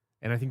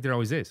 And I think there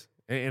always is.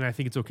 And I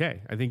think it's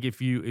okay. I think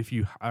if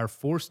you are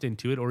forced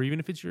into it, or even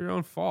if it's your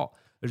own fault,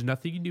 there's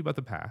nothing you can do about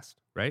the past,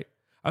 right?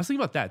 I was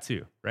thinking about that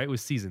too, right? With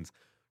seasons.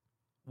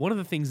 One of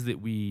the things that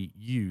we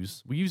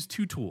use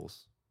two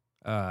tools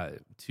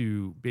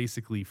to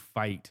basically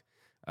fight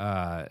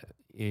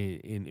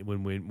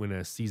when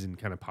a season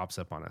kind of pops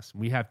up on us.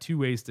 We have two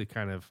ways to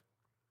kind of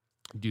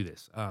do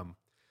this.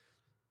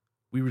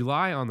 We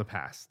rely on the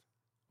past.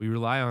 We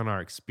rely on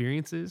our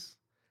experiences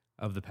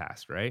of the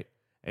past, right?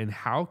 And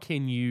how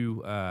can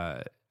you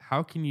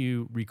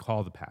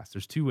recall the past?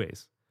 There's two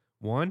ways.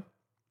 One,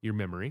 your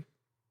memory,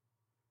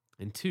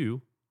 and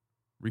two,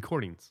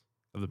 recordings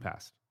of the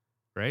past,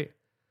 right?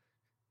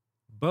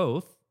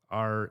 Both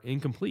are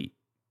incomplete.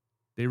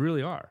 They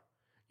really are.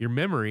 Your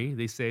memory,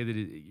 they say that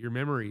your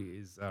memory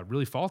is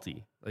really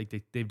faulty. Like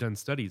they've done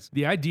studies.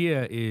 The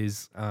idea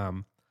is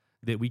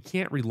that we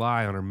can't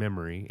rely on our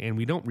memory, and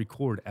we don't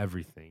record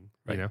everything.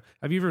 Right. You know,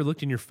 have you ever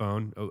looked in your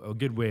phone? A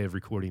good way of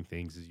recording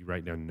things is you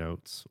write down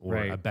notes, or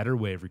Right. a better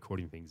way of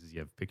recording things is you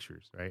have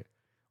pictures, right,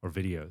 or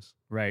videos,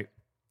 Right.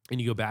 and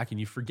you go back and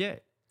you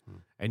forget,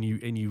 and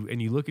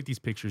you look at these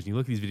pictures and you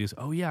look at these videos.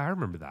 Oh yeah, I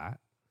remember that.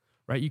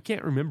 Right? You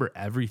can't remember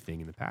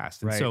everything in the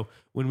past, and Right. so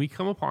when we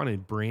come upon a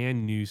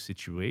brand new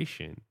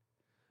situation,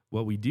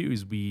 what we do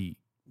is we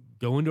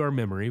go into our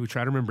memory. We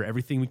try to remember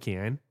everything we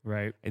can,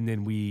 Right. and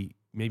then we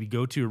maybe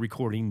go to a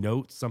recording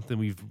note, something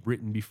we've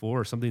written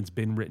before or something that's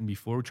been written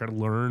before. We try to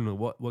learn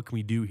what can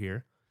we do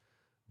here.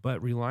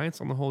 But reliance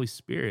on the Holy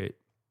Spirit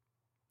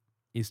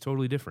is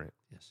totally different.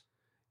 Yes.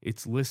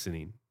 It's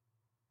listening.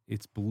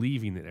 It's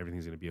believing that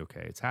everything's going to be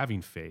okay. It's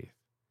having faith.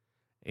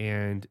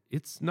 And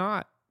it's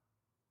not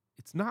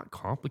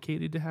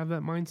complicated to have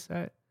that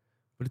mindset,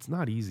 but it's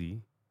not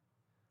easy.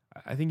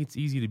 I think it's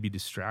easy to be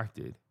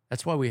distracted.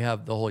 That's why we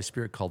have the Holy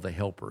Spirit called the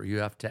helper. You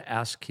have to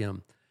ask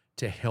him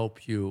to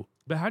help you.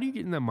 But how do you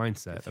get in that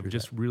mindset of through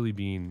just really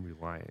being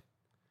reliant?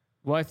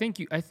 Well, I think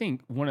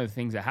one of the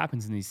things that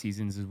happens in these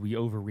seasons is we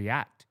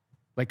overreact.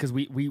 Like, because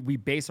we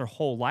base our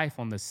whole life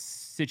on the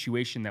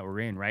situation that we're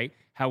in, right?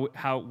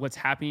 How what's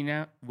happening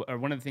now, or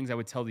one of the things I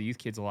would tell the youth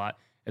kids a lot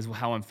is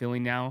how I'm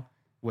feeling now,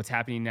 what's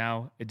happening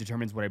now, it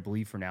determines what I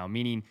believe for now.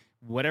 Meaning,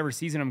 whatever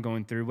season I'm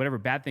going through, whatever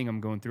bad thing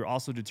I'm going through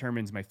also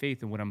determines my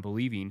faith and what I'm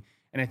believing.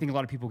 And I think a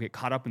lot of people get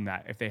caught up in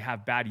that. If they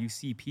have bad, you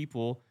see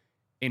people,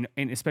 and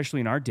especially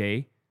in our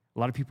day, a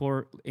lot of people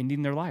are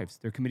ending their lives.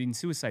 They're committing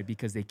suicide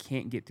because they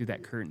can't get through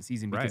that current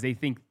season because Right. they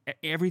think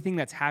everything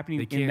that's happening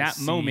They in can't that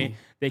moment, see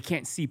they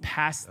can't see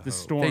past the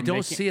storm. They don't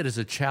can't- see it as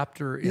a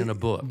chapter in a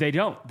book. They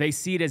don't. They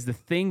see it as the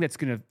thing that's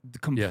going to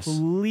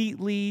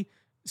completely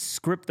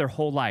script their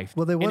whole life.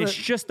 Well, they and wanna- it's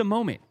just a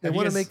moment. They Have you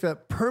want to guys- make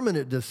that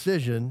permanent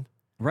decision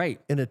right.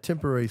 in a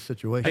temporary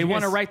situation. They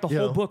want to write the You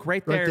whole know, book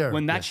right right there, there.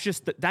 when that's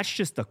just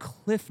the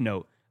cliff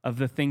note of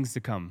the things to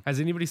come. Has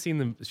anybody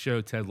seen the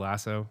show Ted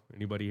Lasso?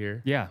 Anybody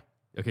here? Yeah.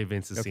 Okay,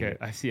 Vince has seen Okay, it.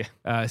 I see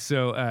it.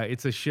 So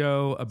it's a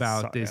show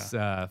about So- this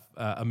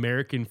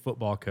American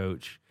football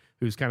coach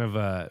who's kind of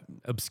a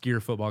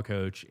obscure football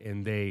coach,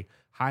 and they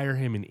hire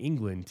him in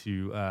England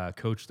to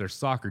coach their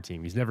soccer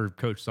team. He's never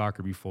coached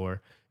soccer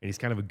before, and he's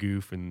kind of a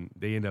goof. And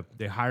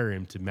they hire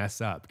him to mess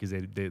up because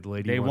the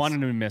lady They wants, wanted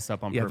him to mess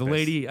up on yeah, purpose. the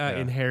lady Yeah.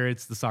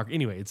 inherits the soccer.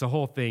 Anyway, it's a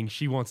whole thing.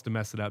 She wants to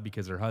mess it up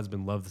because her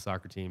husband loved the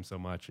soccer team so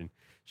much, and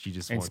she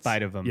just In wants,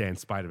 spite of him. Yeah, in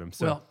spite of him.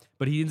 So, Well-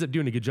 but he ends up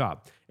doing a good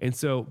job. And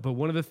so, but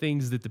one of the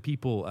things that the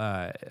people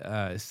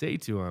say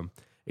to him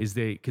is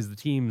because the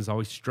teams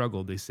always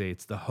struggled. They say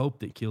it's the hope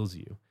that kills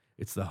you.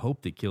 It's the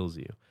hope that kills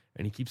you.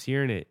 And he keeps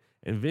hearing it.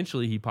 And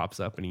eventually he pops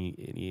up and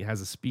he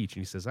has a speech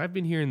and he says, I've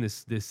been hearing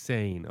this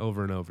saying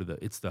over and over,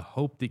 it's the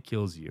hope that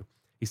kills you.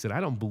 He said, I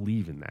don't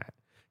believe in that.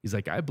 He's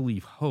like, I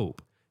believe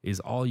hope is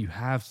all you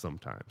have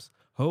sometimes.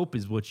 Hope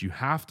is what you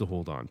have to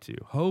hold on to.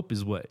 Hope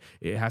is what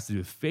it has to do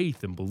with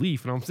faith and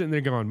belief. And I'm sitting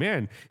there going,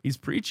 man, he's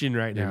preaching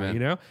right now. Amen. You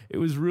know, it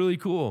was really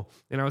cool.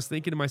 And I was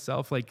thinking to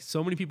myself, like,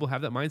 so many people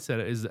have that mindset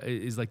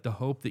is like the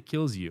hope that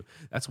kills you.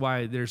 That's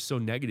why they're so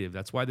negative.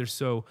 That's why they're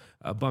so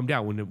bummed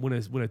out when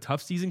a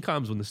tough season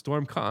comes, when the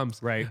storm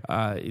comes. Right.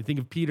 You think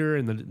of Peter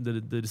and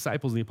the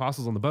disciples and the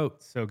apostles on the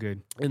boat. So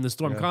good. And the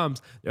storm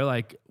comes, they're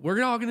like,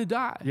 we're all going to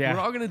die. Yeah. We're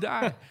all going to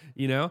die,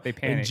 you know? They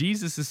panic. And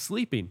Jesus is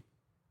sleeping.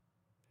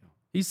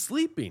 He's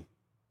sleeping.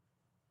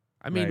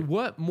 I mean, Right.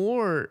 what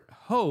more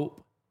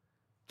hope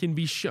can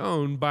be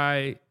shown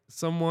by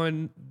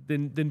someone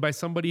than by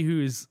somebody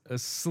who is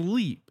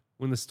asleep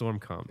when the storm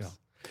comes?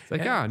 It's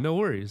like, no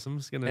worries. I'm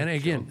just going to. And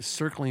again,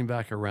 circling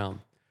back around,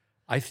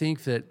 I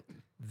think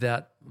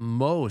that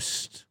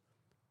most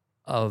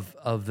of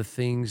the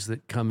things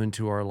that come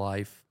into our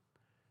life,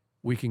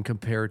 we can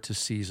compare to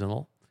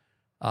seasonal.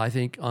 I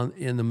think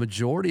in the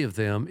majority of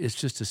them, it's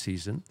just a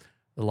season.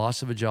 The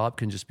loss of a job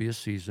can just be a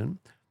season.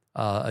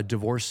 A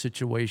divorce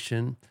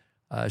situation,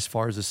 as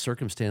far as the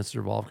circumstances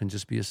involved, can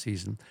just be a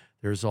season.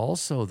 There's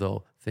also,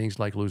 though, things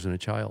like losing a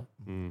child.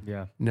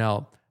 Yeah.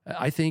 Now,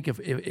 I think if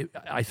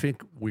I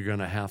think we're going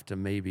to have to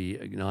maybe,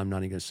 I'm not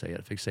even going to say it.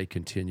 If I say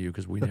continue,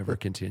 because we never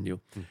continue.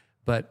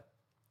 But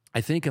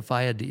I think if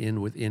I had to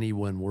end with any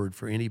one word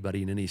for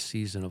anybody in any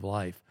season of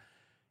life,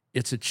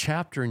 it's a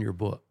chapter in your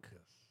book.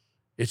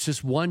 It's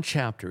just one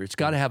chapter. It's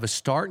got to have a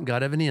start and got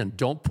to have an end.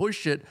 Don't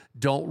push it.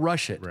 Don't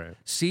rush it. Right.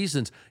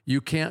 Seasons,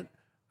 you can't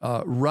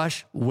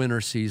rush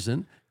winter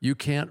season. You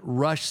can't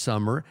rush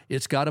summer.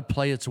 It's got to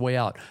play its way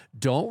out.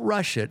 Don't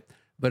rush it.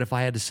 But if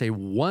I had to say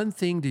one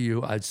thing to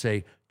you, I'd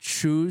say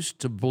choose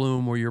to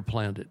bloom where you're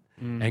planted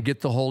and get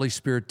the Holy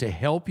Spirit to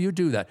help you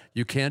do that.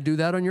 You can't do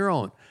that on your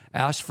own.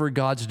 Ask for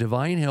God's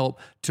divine help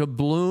to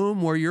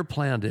bloom where you're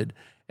planted.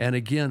 And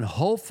again,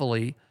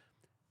 hopefully,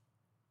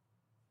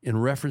 in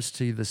reference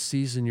to the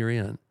season you're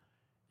in,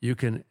 you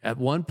can at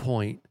one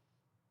point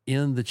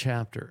end the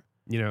chapter.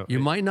 You know, You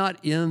might not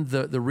end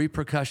the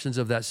repercussions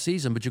of that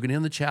season, but you can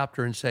end the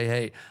chapter and say,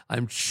 hey,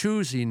 I'm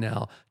choosing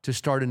now to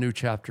start a new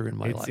chapter in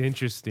my it's life.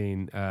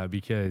 interesting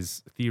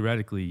because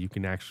theoretically you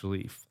can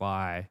actually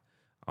fly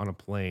on a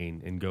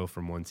plane and go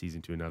from one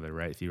season to another,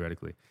 right?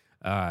 Theoretically.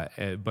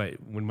 But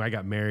when I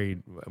got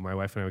married, my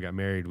wife and I got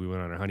married, we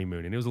went on our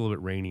honeymoon and it was a little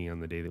bit rainy on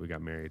the day that we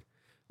got married.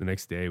 The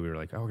next day we were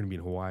like, oh, we're going to be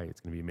in Hawaii. It's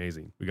going to be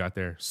amazing. We got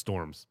there,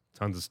 storms,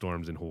 tons of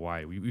storms in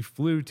Hawaii. We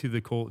flew to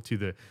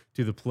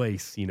the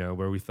place, you know,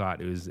 where we thought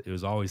it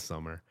was always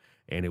summer,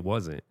 and it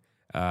wasn't.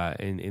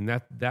 And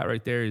that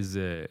right there is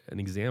an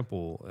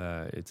example.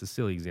 It's a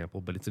silly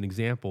example, but it's an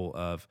example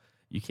of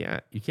you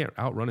can't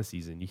outrun a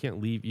season. You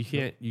can't leave.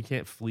 You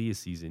can't flee a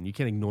season. You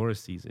can't ignore a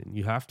season.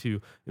 You have to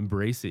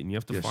embrace it, and you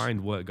have to Yes. find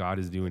what God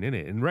is doing in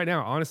it. And right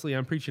now, honestly,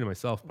 I'm preaching to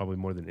myself probably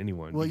more than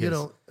anyone. Well, you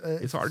because know,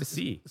 it's hard to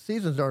see.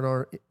 Seasons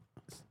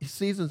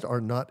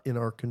are not in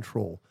our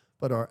control,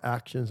 but our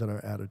actions and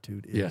our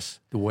attitude is. Yes,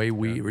 the way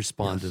we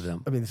respond to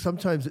them. I mean,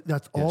 sometimes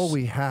that's all Yes.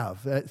 we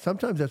have.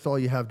 Sometimes that's all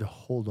you have to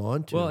hold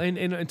on to. Well,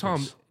 and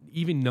Tom,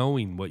 even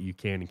knowing what you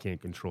can and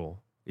can't control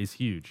is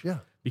huge. Yeah.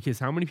 Because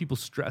how many people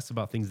stress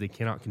about things they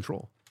cannot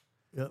control?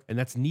 Yep. And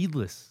that's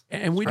needless.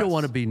 And we don't stress.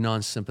 want to be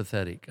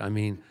non-sympathetic. I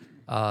mean,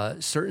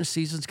 certain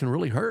seasons can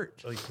really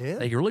hurt. They can.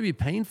 They can really be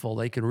painful.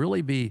 They can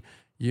really be,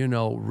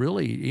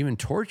 really even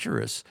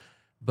torturous.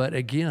 But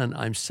again,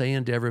 I'm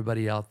saying to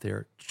everybody out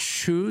there,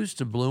 choose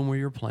to bloom where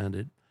you're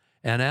planted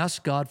and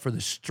ask God for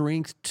the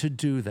strength to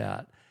do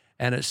that.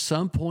 And at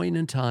some point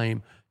in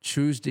time,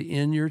 choose to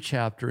end your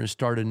chapter and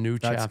start a new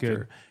That's chapter.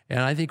 good. And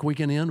I think we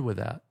can end with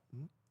that.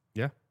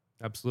 Yeah,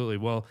 absolutely.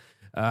 Well,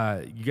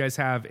 you guys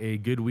have a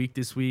good week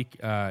this week.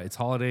 It's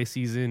holiday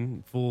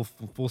season, full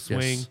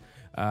swing.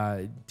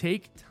 Yes.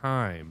 Take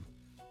time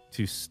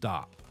to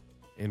stop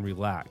and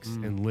relax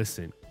and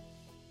listen,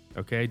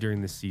 okay,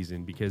 during this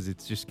season, because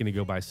it's just going to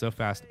go by so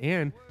fast.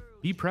 And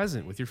be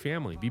present with your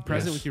family. Be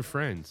present Yes. with your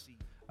friends.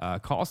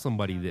 Call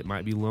somebody that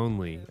might be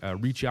lonely.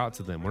 Reach out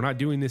to them. We're not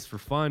doing this for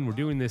fun. We're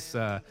doing this.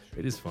 It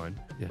is fun,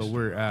 Yes. but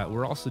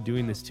we're also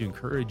doing this to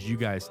encourage you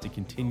guys to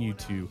continue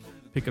to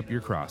pick up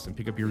your cross and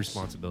pick up your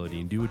responsibility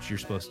and do what you're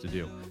supposed to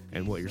do.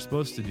 And what you're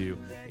supposed to do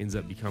ends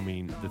up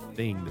becoming the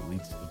thing that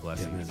leads to the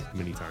blessings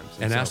many times.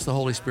 And so, ask the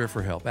Holy Spirit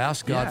for help.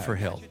 Ask God yeah, for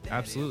help.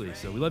 Absolutely.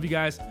 So we love you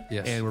guys.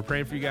 Yes. And we're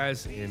praying for you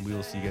guys, and we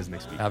will see you guys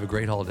next week. Have a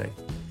great holiday.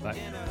 Bye.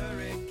 And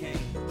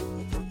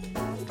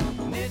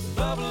it's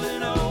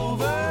bubbling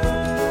over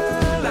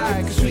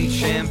like sweet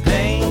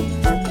champagne.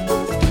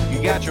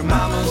 You got your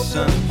mama's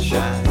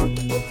sunshine,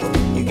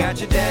 you got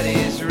your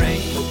daddy's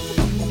rain.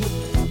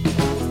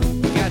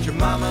 You got your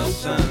mama's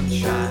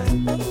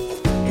sunshine,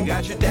 you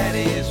got your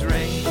daddy's rain.